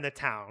somewhere in the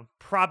town,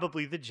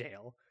 probably the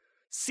jail.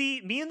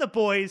 See, me and the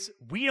boys,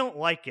 we don't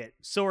like it,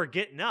 so we're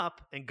getting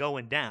up and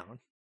going down.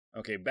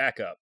 Okay, back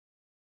up.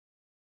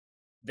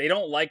 They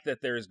don't like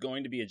that there's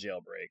going to be a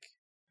jailbreak.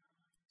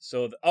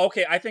 So,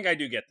 okay, I think I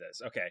do get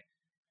this. Okay.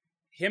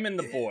 Him and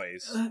the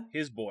boys,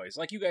 his boys,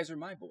 like you guys are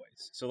my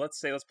boys. So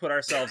let's put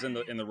ourselves in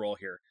the role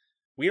here.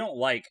 We don't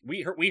like,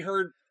 we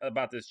heard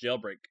about this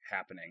jailbreak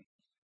happening.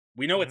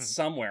 We know it's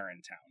somewhere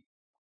in town.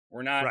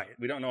 We're not, right.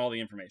 We don't know all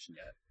the information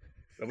yet,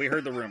 but we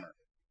heard the rumor.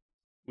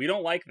 We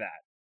don't like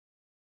that.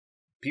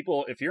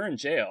 People, if you're in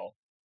jail,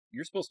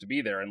 you're supposed to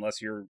be there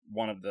unless you're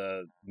one of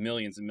the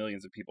millions and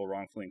millions of people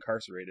wrongfully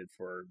incarcerated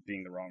for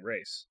being the wrong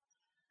race.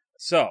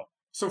 So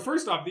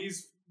first off,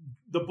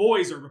 the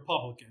boys are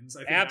Republicans.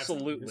 I think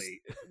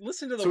absolutely.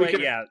 Listen to the so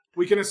way,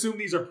 we can assume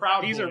these are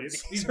Proud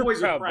Boys. These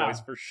boys are proud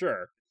boys for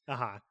sure.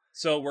 Uh-huh.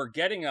 So we're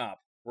getting up.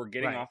 We're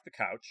getting Right. off the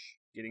couch,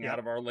 getting out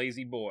of our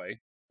lazy boy.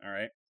 All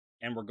right.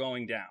 And we're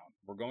going down.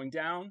 We're going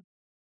down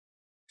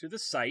to the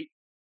site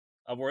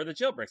of where the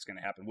jailbreak's going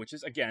to happen, which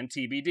is, again,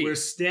 TBD. We're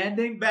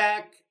standing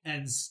back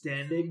and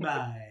standing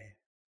by.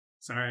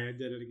 Sorry, I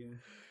did it again.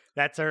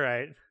 That's all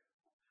right.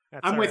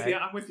 I'm with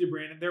you,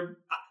 Brandon.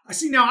 I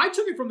see. Now I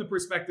took it from the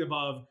perspective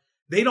of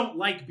they don't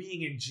like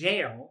being in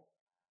jail,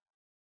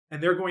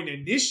 and they're going to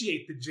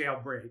initiate the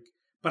jailbreak.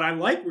 But I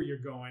like where you're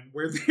going,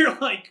 where they're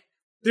like,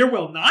 there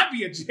will not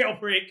be a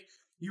jailbreak.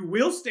 You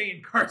will stay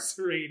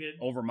incarcerated.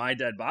 Over my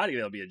dead body,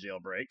 there'll be a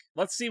jailbreak.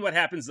 Let's see what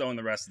happens though in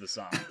the rest of the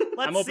song.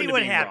 Let's see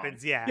what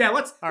happens. Wrong. Yeah.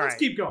 Let's right.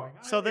 keep going.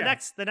 So the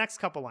next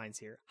couple lines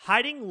here.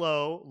 Hiding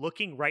low,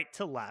 looking right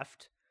to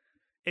left.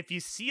 If you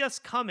see us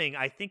coming,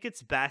 I think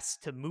it's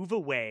best to move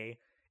away.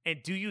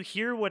 And do you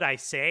hear what I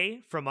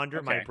say from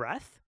under my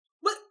breath?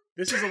 What?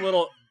 This is a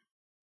little.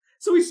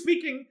 So he's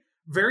speaking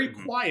very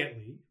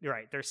quietly.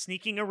 Right. They're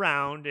sneaking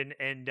around,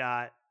 and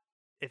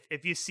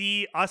if you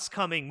see us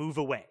coming, move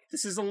away.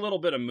 This is a little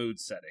bit of mood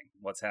setting.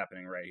 What's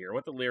happening right here?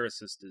 What the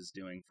lyricist is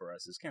doing for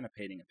us is kind of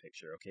painting a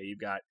picture. Okay, you've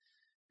got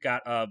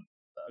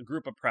a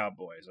group of Proud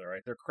Boys. All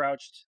right, they're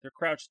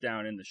crouched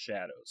down in the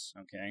shadows.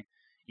 Okay,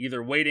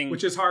 either waiting,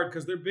 Which is hard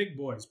because they're big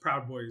boys,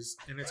 Proud Boys,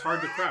 and it's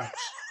hard to crouch.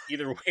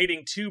 either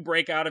waiting to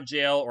break out of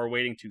jail or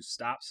waiting to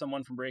stop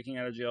someone from breaking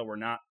out of jail. We're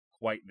not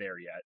quite there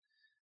yet.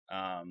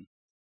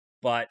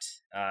 But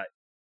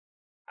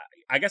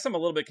I guess I'm a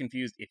little bit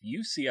confused. If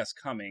you see us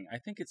coming, I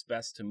think it's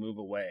best to move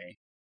away.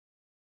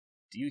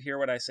 Do you hear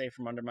what I say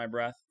from under my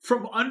breath?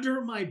 From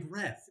under my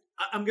breath.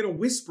 I'm going to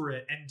whisper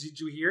it. And did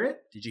you hear it?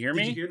 Did you hear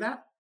me? Did you hear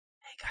that?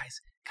 Hey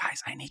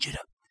guys, I need you to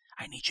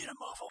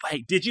move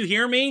away. Did you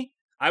hear me?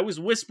 I was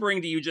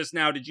whispering to you just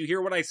now. Did you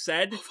hear what I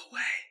said? Move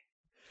away.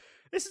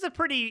 This is a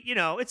pretty,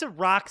 it's a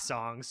rock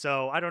song,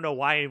 so I don't know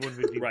why anyone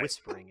would be Right.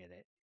 whispering in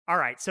it. All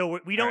right, so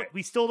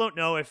we still don't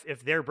know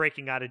if they're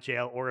breaking out of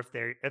jail or if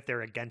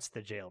they're against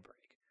the jailbreak.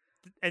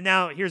 And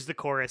now here's the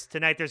chorus.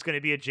 Tonight there's going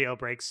to be a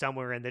jailbreak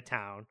somewhere in the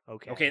town.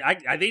 Okay. Okay,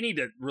 they need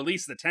to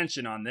release the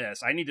tension on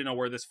this. I need to know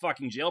where this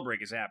fucking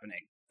jailbreak is happening.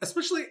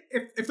 Especially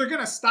if they're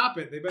going to stop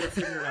it, they better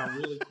figure it out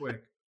really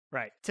quick.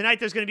 Right. Tonight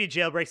there's going to be a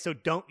jailbreak, so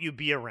don't you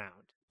be around.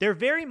 They're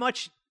very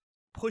much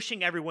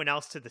pushing everyone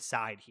else to the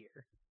side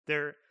here.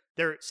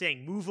 They're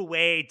saying move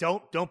away,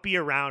 don't be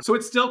around. So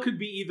it still could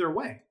be either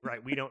way.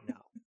 Right, we don't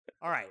know.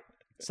 All right.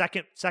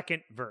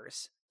 Second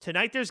verse.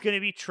 Tonight there's going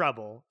to be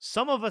trouble.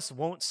 Some of us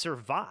won't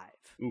survive.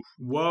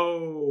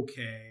 Whoa,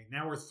 okay.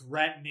 Now we're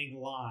threatening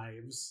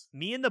lives.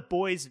 Me and the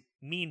boys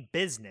mean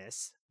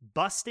business,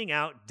 busting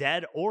out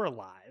dead or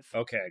alive.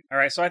 Okay. All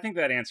right, so I think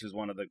that answers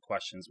one of the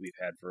questions we've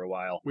had for a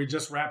while. We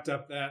just wrapped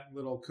up that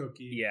little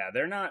cookie. Yeah,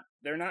 they're not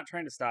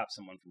trying to stop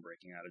someone from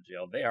breaking out of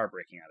jail. They are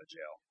breaking out of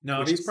jail.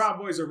 No, these Proud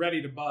Boys are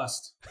ready to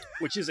bust.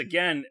 Which is,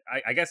 again,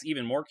 I guess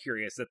even more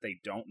curious that they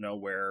don't know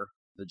where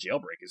the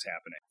jailbreak is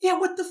happening. Yeah,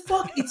 what the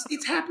fuck?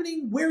 It's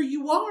happening where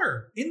you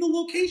are, in the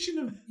location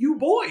of you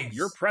boys.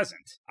 You're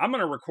present. I'm going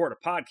to record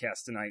a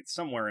podcast tonight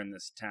somewhere in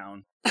this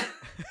town.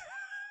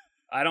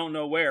 I don't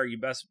know where. You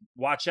best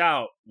watch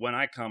out when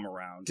I come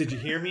around. Did you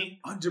hear me?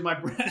 Under my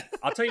breath.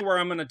 I'll tell you where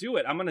I'm going to do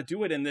it. I'm going to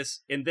do it in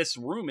this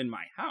room in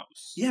my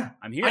house. Yeah.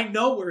 I'm here. I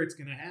know where it's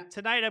going to happen.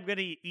 Tonight I'm going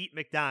to eat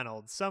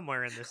McDonald's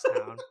somewhere in this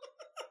town.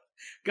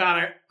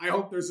 God, I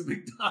hope there's a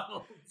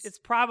McDonald's. It's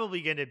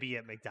probably going to be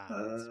at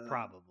McDonald's.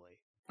 Probably.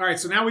 All right,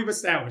 so now we've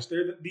established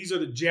these are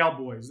the jail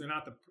boys. They're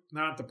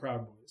not the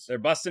Proud Boys. They're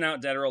busting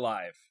out dead or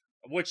alive,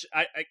 which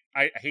I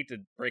hate to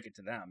break it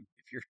to them.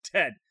 If you're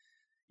dead,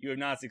 you have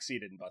not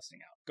succeeded in busting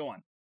out. Go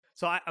on.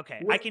 So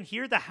I can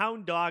hear the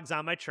hound dogs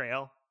on my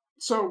trail.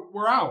 So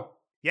we're out.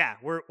 Yeah,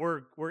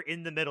 we're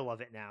in the middle of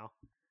it now.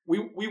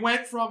 We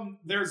went from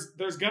there's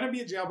gonna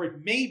be a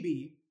jailbreak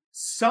maybe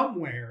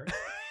somewhere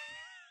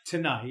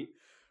tonight,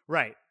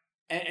 right?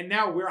 And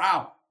now we're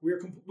out.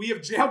 We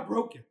have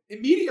jailbroken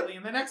immediately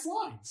in the next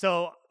line.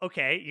 So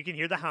okay, you can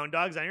hear the hound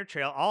dogs on your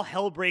trail. All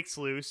hell breaks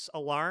loose.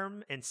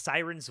 Alarm and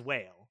sirens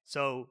wail.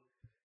 So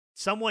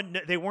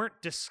they weren't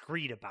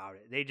discreet about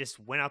it. They just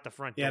went out the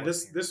front door. Yeah,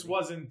 this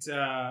wasn't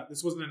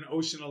an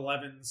Ocean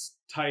 11's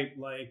type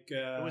like.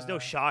 It was no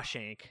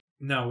Shawshank.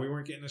 No, we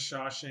weren't getting a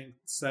Shawshank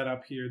set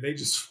up here. They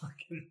just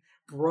fucking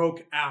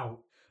broke out.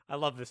 I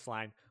love this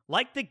line.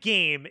 Like the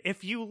game,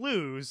 if you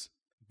lose,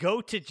 go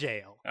to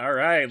jail. All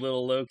right,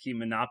 little low-key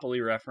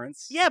Monopoly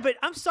reference. Yeah, but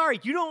I'm sorry,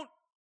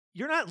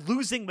 you're not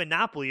losing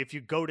Monopoly if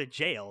you go to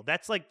jail.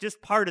 That's like just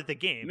part of the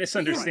game.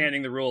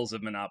 Misunderstanding the rules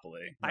of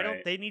Monopoly.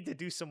 Right? They need to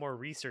do some more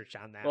research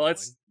on that. Well,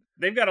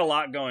 they've got a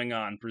lot going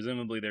on.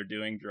 Presumably they're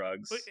doing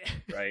drugs,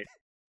 right?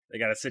 They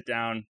got to sit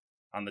down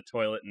on the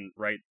toilet and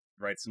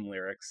write some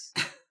lyrics.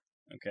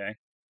 Okay.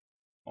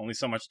 Only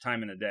so much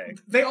time in a day.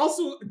 They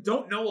also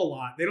don't know a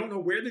lot. They don't know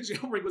where the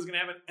jailbreak was going to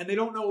happen, and they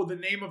don't know the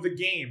name of the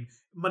game,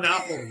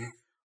 Monopoly.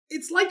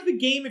 It's like the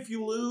game. If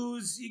you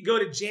lose, you go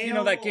to jail. You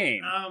know that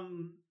game.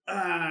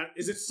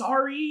 Is it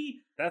Sorry?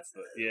 That's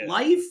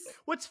Life?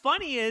 What's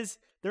funny is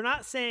they're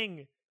not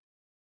saying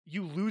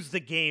you lose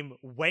the game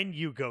when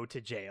you go to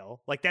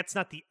jail. Like, that's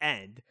not the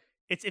end.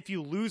 It's if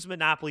you lose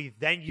Monopoly,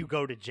 then you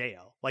go to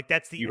jail. Like,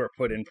 that's the... You are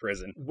put in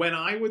prison. When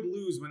I would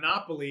lose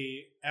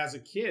Monopoly as a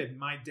kid,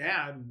 my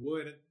dad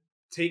would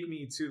take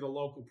me to the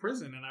local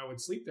prison and I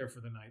would sleep there for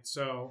the night.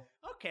 So...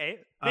 Okay.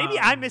 Maybe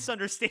I'm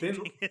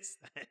misunderstanding this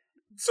then.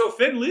 So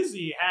Thin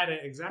Lizzy had it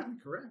exactly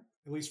correct,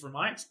 at least from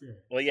my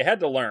experience. Well, you had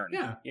to learn.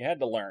 Yeah. You had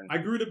to learn. I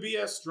grew to be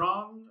a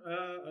strong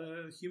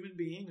human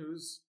being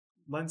who's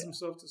lends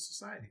himself to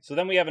society. So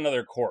then we have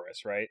another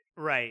chorus, right?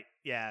 Right.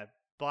 Yeah.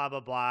 Blah, blah,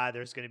 blah.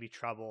 There's going to be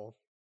trouble.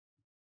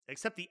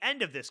 Except the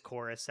end of this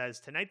chorus says,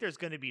 tonight there's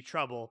going to be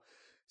trouble.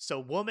 So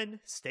woman,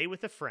 stay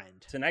with a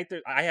friend. Tonight,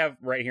 I have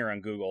right here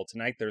on Google,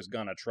 tonight there's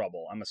gonna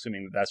trouble. I'm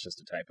assuming that's just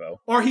a typo.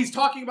 Or he's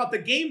talking about the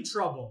game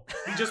Trouble.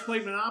 He just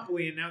played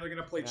Monopoly and now they're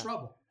going to play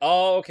Trouble.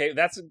 Oh, okay.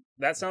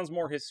 That sounds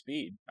more his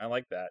speed. I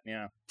like that,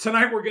 yeah.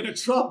 Tonight we're going to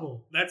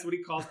trouble. That's what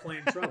he calls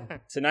playing Trouble.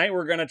 Tonight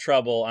we're gonna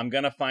trouble. I'm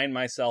gonna find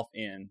myself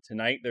in.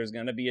 Tonight there's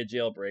gonna be a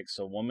jailbreak,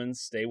 so woman,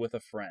 stay with a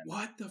friend.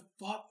 What the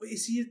fuck?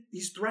 Is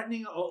he's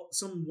threatening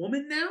some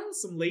woman now?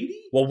 Some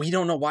lady? Well, we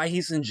don't know why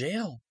he's in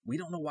jail.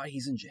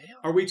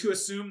 Are we to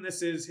assume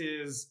this is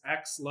his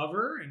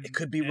ex-lover? It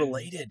could be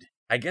related.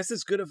 I guess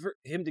it's good of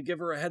him to give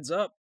her a heads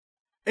up.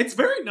 It's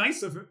very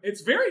nice of him.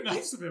 It's very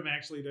nice of him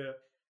actually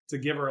to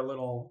give her a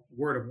little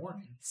word of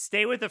warning.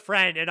 Stay with a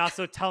friend and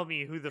also tell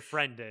me who the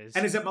friend is.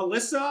 And is it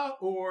Melissa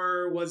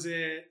or was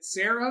it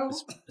Sarah?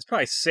 It's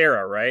probably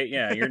Sarah, right?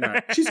 Yeah, you're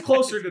not. She's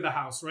closer to the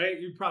house, right?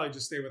 You'd probably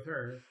just stay with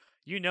her.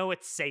 You know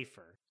it's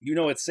safer. You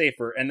know it's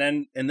safer, and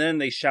then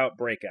they shout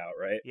breakout,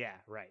 right? Yeah,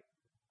 right.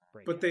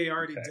 But they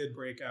already did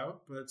break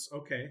out, but it's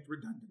okay. It's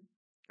redundant.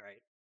 Right.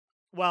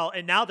 Well,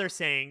 and now they're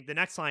saying the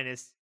next line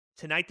is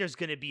tonight there's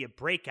going to be a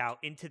breakout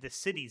into the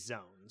city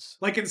zones.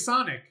 Like in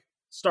Sonic.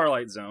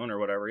 Starlight Zone or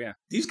whatever, yeah.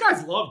 These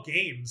guys love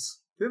games.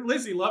 Then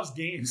Lizzie loves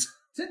games.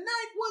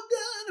 Tonight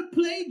we're gonna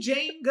play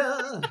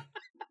Jenga.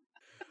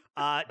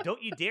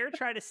 Don't you dare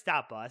try to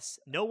stop us.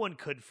 No one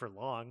could for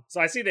long.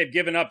 So I see they've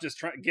given up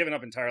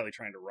entirely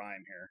trying to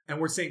rhyme here. And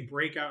we're saying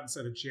breakout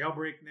instead of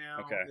jailbreak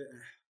now. Okay.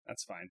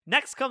 That's fine.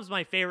 Next comes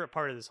my favorite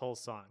part of this whole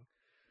song.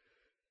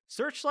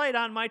 Searchlight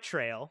on my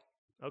trail.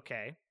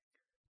 Okay.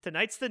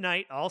 Tonight's the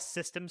night all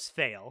systems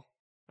fail.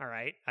 All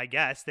right. I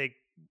guess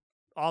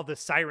all the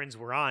sirens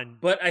were on.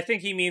 But I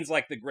think he means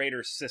like the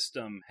greater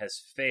system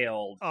has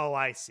failed. Oh,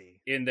 I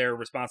see. In their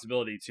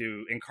responsibility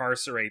to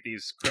incarcerate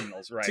these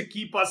criminals, right? To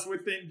keep us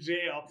within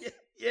jail.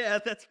 Yeah,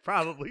 that's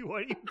probably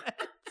what he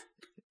meant.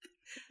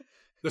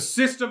 The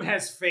system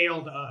has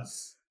failed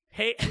us.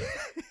 Hey,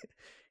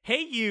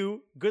 hey,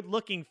 you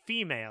good-looking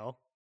female,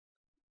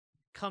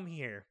 come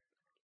here.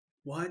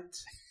 What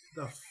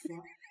the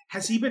fuck?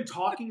 Has he been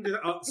talking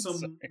to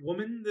some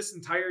woman this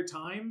entire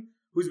time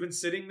who's been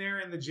sitting there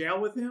in the jail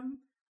with him?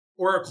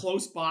 Or a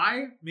close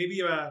by?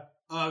 Maybe a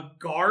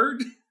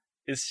guard?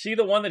 Is she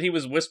the one that he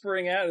was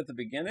whispering at the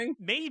beginning?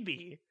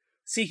 Maybe.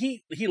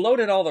 See, he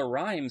loaded all the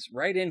rhymes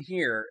right in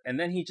here, and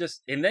then he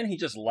just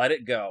let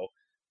it go.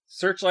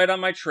 Searchlight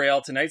on my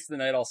trail. Tonight's the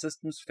night all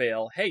systems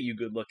fail. Hey, you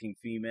good-looking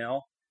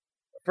female.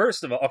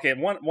 First of all, okay,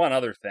 one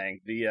other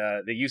thing.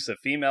 The use of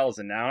female as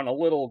a noun, a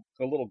little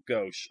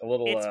gauche, a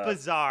little. It's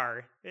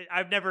bizarre.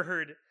 I've never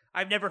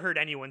heard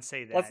anyone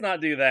say that. Let's not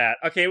do that.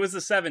 Okay, it was the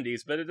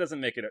 70s, but it doesn't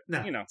make it.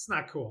 No, it's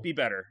not cool. Be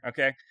better,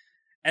 okay?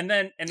 And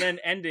then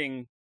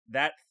ending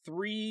that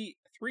three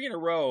in a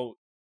row,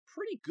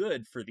 pretty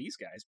good for these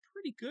guys.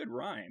 Pretty good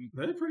rhyme.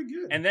 They're pretty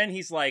good. And then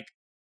he's like,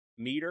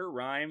 meter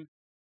rhyme,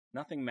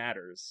 nothing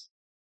matters.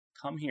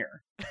 Come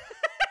here.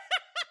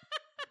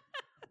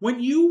 When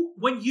you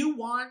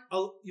want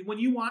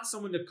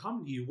someone to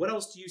come to you, what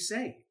else do you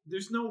say?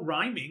 There's no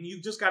rhyming.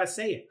 You just got to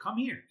say it. Come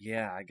here.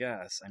 Yeah, I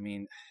guess. I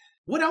mean,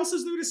 what else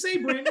is there to say,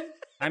 Brandon?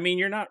 I mean,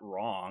 you're not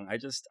wrong.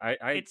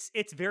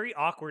 It's very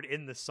awkward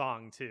in the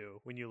song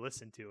too when you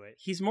listen to it.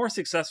 He's more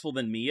successful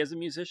than me as a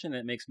musician, and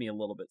it makes me a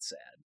little bit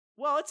sad.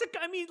 Well,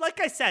 like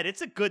I said,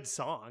 it's a good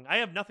song. I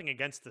have nothing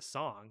against the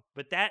song,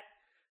 but that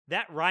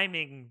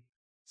rhyming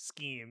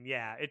scheme,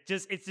 yeah,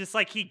 it's just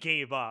like he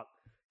gave up.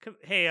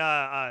 Hey,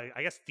 I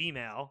guess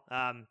female.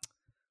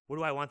 What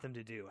do I want them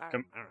to do?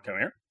 Come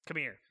here. Come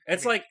here.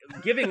 It's like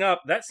giving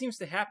up. That seems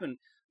to happen.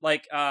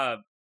 Like,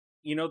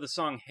 the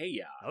song Hey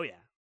Ya. Oh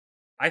yeah.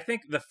 I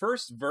think the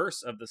first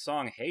verse of the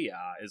song Hey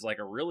Ya is like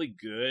a really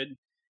good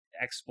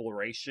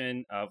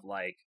exploration of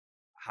like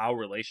how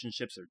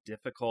relationships are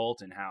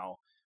difficult and how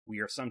we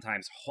are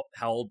sometimes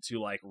held to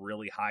like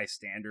really high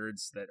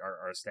standards that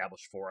are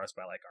established for us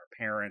by like our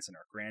parents and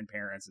our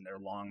grandparents and their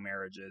long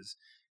marriages,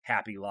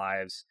 happy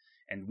lives.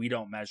 And we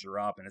don't measure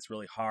up, and it's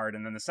really hard.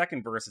 And then the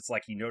second verse, it's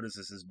like he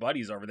notices his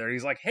buddies over there.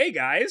 He's like, hey,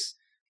 guys,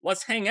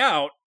 let's hang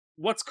out.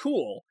 What's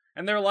cool?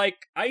 And they're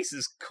like, ice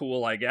is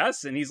cool, I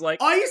guess. And he's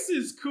like, ice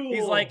is cool.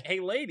 He's like,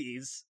 hey,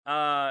 ladies.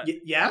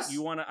 Yes?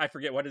 You want to, I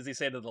forget, what does he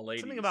say to the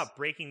ladies? Something about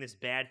breaking this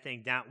bad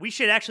thing down. We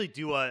should actually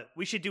do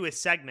a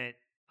segment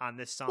on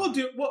this song.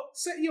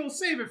 You'll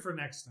save it for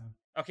next time.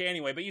 Okay,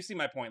 anyway, but you see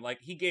my point. Like,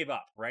 he gave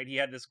up, right? He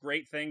had this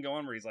great thing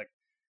going where he's like,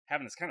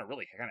 having this kind of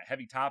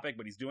heavy topic,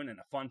 but he's doing it in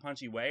a fun,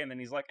 punchy way, and then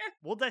he's like,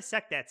 We'll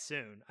dissect that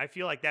soon. I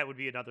feel like that would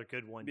be another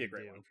good one. Be a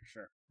great one for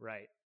sure.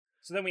 Right.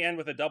 So then we end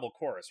with a double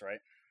chorus, right?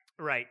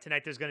 Right.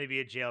 Tonight there's going to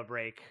be a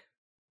jailbreak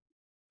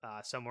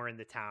somewhere in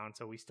the town,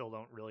 so we still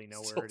don't really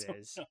know where it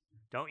is.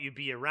 Don't you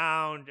be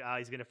around.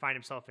 He's going to find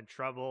himself in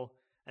trouble.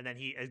 And then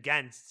he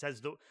again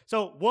says,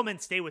 so woman,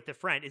 stay with the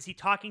friend. Is he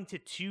talking to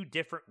two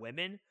different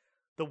women?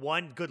 The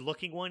one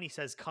good-looking one, he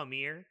says, come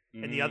here.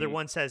 And the other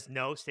one says,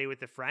 no, stay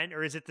with the friend.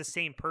 Or is it the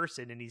same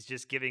person and he's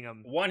just giving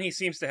them... One he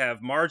seems to have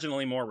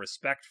marginally more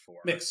respect for.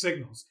 Mixed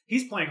signals.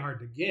 He's playing hard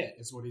to get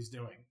is what he's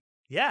doing.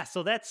 Yeah,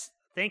 so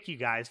thank you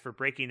guys for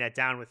breaking that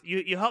down with...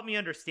 You helped me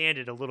understand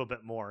it a little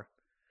bit more.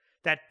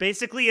 That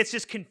basically it's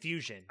just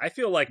confusion. I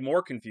feel like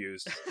more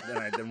confused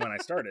than when I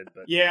started.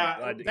 But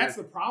yeah, that's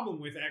the problem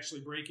with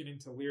actually breaking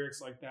into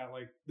lyrics like that.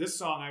 Like this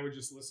song I would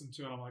just listen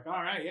to and I'm like, all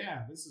right,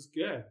 yeah, this is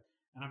good.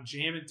 And I'm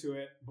jamming to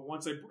it, but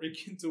once I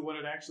break into what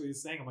it actually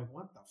is saying, I'm like,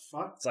 what the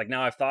fuck? It's like,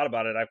 now I've thought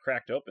about it, I've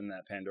cracked open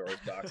that Pandora's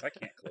box. I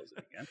can't close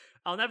it again.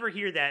 I'll never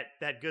hear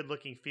that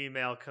good-looking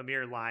female come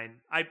here line.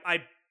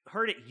 I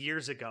heard it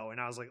years ago, and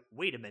I was like,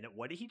 wait a minute,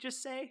 what did he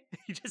just say?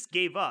 He just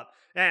gave up.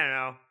 I don't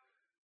know.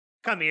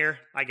 Come here,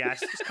 I guess.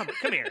 Just come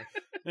here.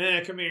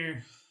 Come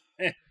here.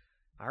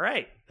 All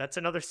right, that's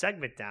another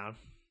segment down.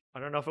 I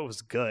don't know if it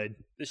was good.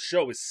 This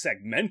show is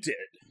segmented.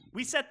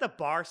 We set the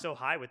bar so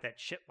high with that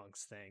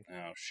Chipmunks thing.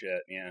 Oh,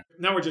 shit, yeah.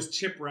 Now we're just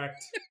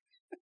chipwrecked.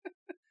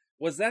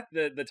 Was that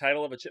the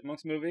title of a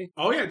Chipmunks movie?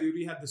 Oh yeah, dude.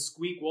 We had the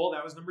Squeakquel.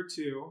 That was number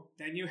 2.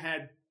 Then you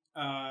had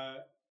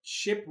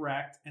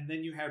Shipwrecked, and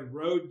then you had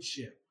Road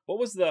Chip. What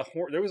was there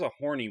was a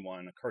horny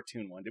one, a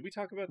cartoon one. Did we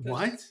talk about this?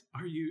 What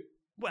are you?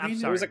 Well, I'm Man,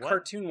 sorry. There was a what?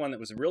 cartoon one that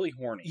was really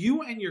horny.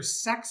 You and your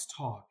sex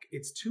talk.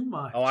 It's too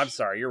much. Oh, I'm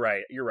sorry. You're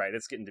right.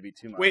 It's getting to be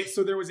too much. Wait,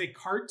 so there was a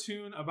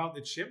cartoon about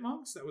the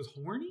chipmunks that was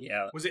horny?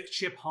 Yeah. Was it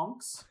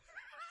Chiphunks?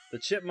 The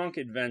Chipmunk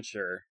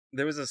Adventure.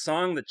 There was a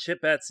song the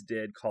Chipettes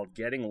did called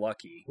Getting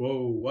Lucky.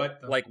 Whoa,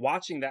 what the? Like,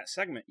 watching that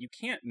segment, you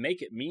can't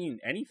make it mean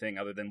anything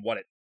other than what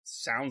it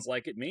sounds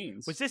like it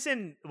means. Was this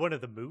in one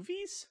of the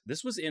movies?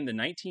 This was in the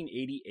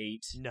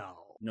 1988, No.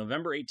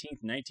 November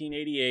 18th,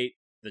 1988,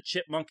 The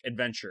Chipmunk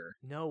Adventure.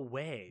 No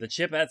way. The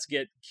Chipettes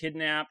get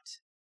kidnapped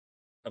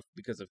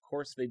because of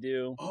course they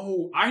do.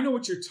 Oh, I know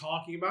what you're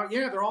talking about.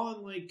 Yeah, they're all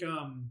in like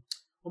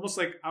almost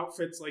like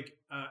outfits like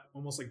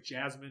almost like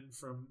Jasmine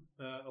from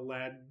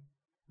Aladdin.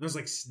 There's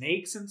like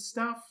snakes and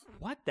stuff.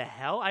 What the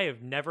hell? I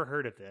have never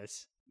heard of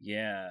this.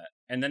 Yeah.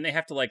 And then they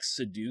have to like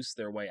seduce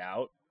their way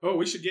out. Oh,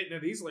 we should get into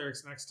these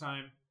lyrics next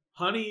time.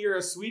 Honey, you're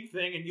a sweet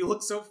thing and you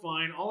look so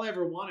fine. All I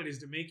ever wanted is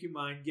to make you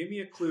mine. Give me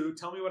a clue.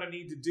 Tell me what I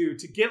need to do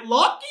to get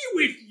lucky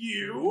with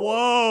you.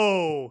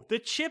 Whoa! The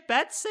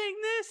Chipettes sang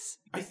this?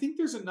 I think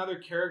there's another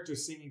character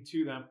singing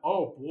to them.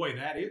 Oh boy,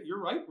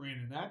 you're right,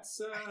 Brandon.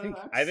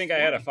 I think I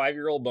had a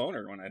 5-year-old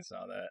boner when I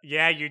saw that.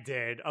 Yeah, you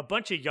did. A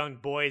bunch of young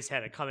boys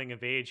had a coming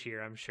of age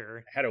here, I'm sure.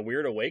 I had a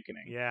weird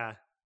awakening. Yeah.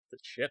 The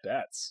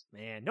Chipettes.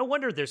 Man, no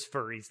wonder there's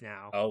furries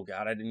now. Oh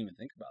god, I didn't even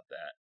think about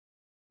that.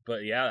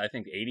 But yeah, I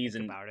think 80s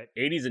and about it.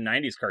 80s and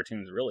 90s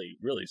cartoons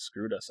really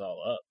screwed us all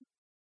up.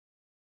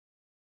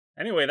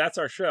 Anyway, that's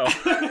our show.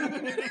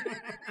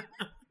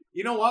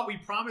 You know what? We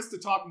promised to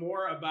talk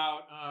more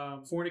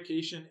about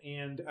fornication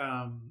and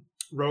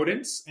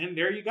rodents, and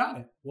there you got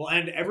it. We'll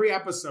end every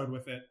episode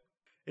with it.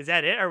 Is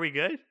that it? Are we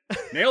good?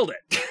 Nailed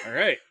it. All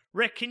right.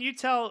 Rick, can you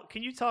tell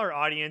our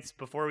audience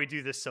before we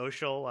do the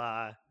social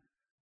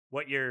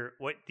what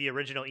the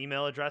original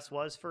email address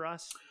was for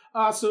us?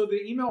 So the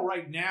email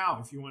right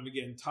now, if you want to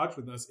get in touch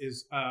with us,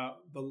 is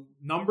the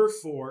number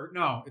 4.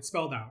 No, it's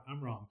spelled out.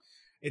 I'm wrong.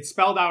 It's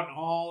spelled out in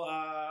all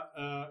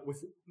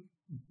with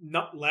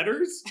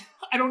letters.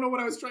 I don't know what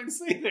I was trying to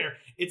say there.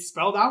 It's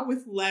spelled out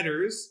with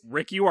letters.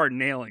 Rick, you are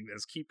nailing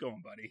this. Keep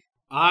going, buddy.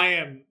 I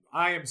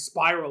am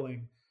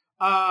spiraling.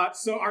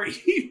 So our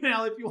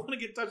email, if you want to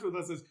get in touch with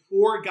us, is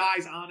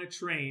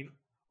 4guysonatrain,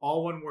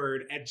 all one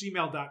word,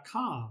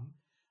 @gmail.com.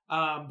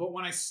 But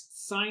when I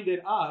signed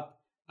it up,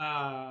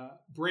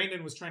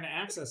 Brandon was trying to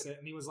access it,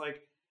 and he was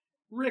like,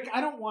 "Rick, I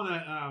don't want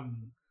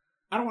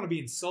to be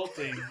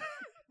insulting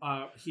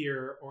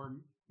here or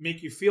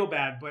make you feel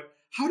bad, but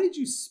how did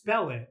you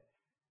spell it?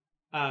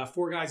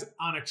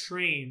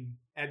 4guysonatrain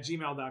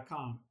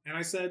 @gmail.com." And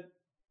I said,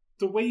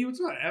 the way you would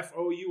spell it,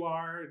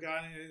 FOUR,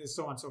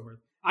 so on and so forth.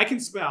 I can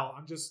spell.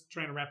 I'm just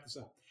trying to wrap this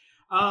up.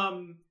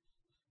 And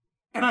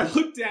I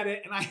looked at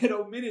it, and I had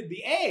omitted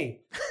the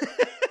A.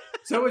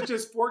 So it's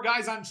just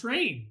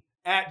 4guysonatrain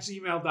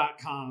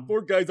 @gmail.com.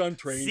 4 guys on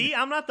train. See,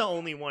 I'm not the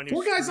only one who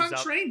 4 guys on screws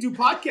up. train do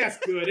podcasts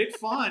good. It's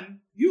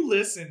fun. You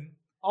listen.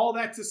 All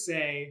that to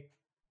say,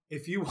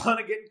 if you want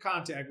to get in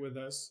contact with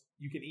us,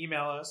 you can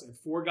email us at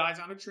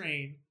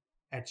 4guysonatrain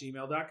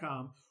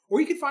 @gmail.com. Or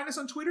you can find us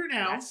on Twitter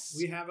now. Yes.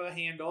 We have a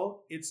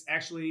handle. It's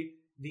actually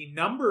the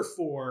number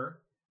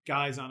 4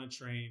 guys on a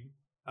train.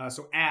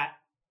 So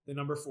the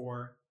number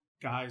 4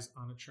 guys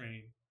on a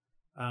train.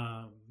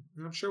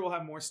 And I'm sure we'll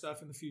have more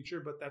stuff in the future,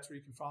 but that's where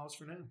you can follow us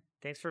for now.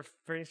 Thanks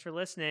for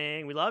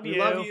listening. We love you. We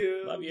love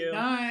you. Love you. Good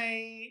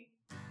night.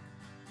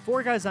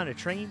 4 Guys on a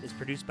Train is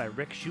produced by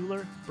Rick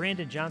Schuler,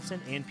 Brandon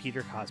Johnson, and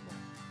Peter Cosmo.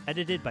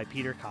 Edited by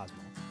Peter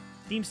Cosmo.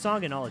 Theme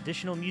song and all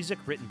additional music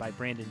written by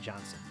Brandon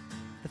Johnson.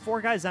 The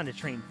 4 Guys on a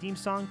Train theme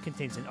song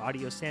contains an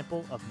audio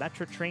sample of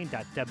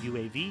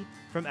metrotrain.wav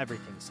from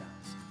Everything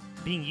Sounds,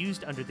 being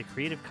used under the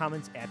Creative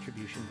Commons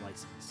Attribution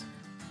License.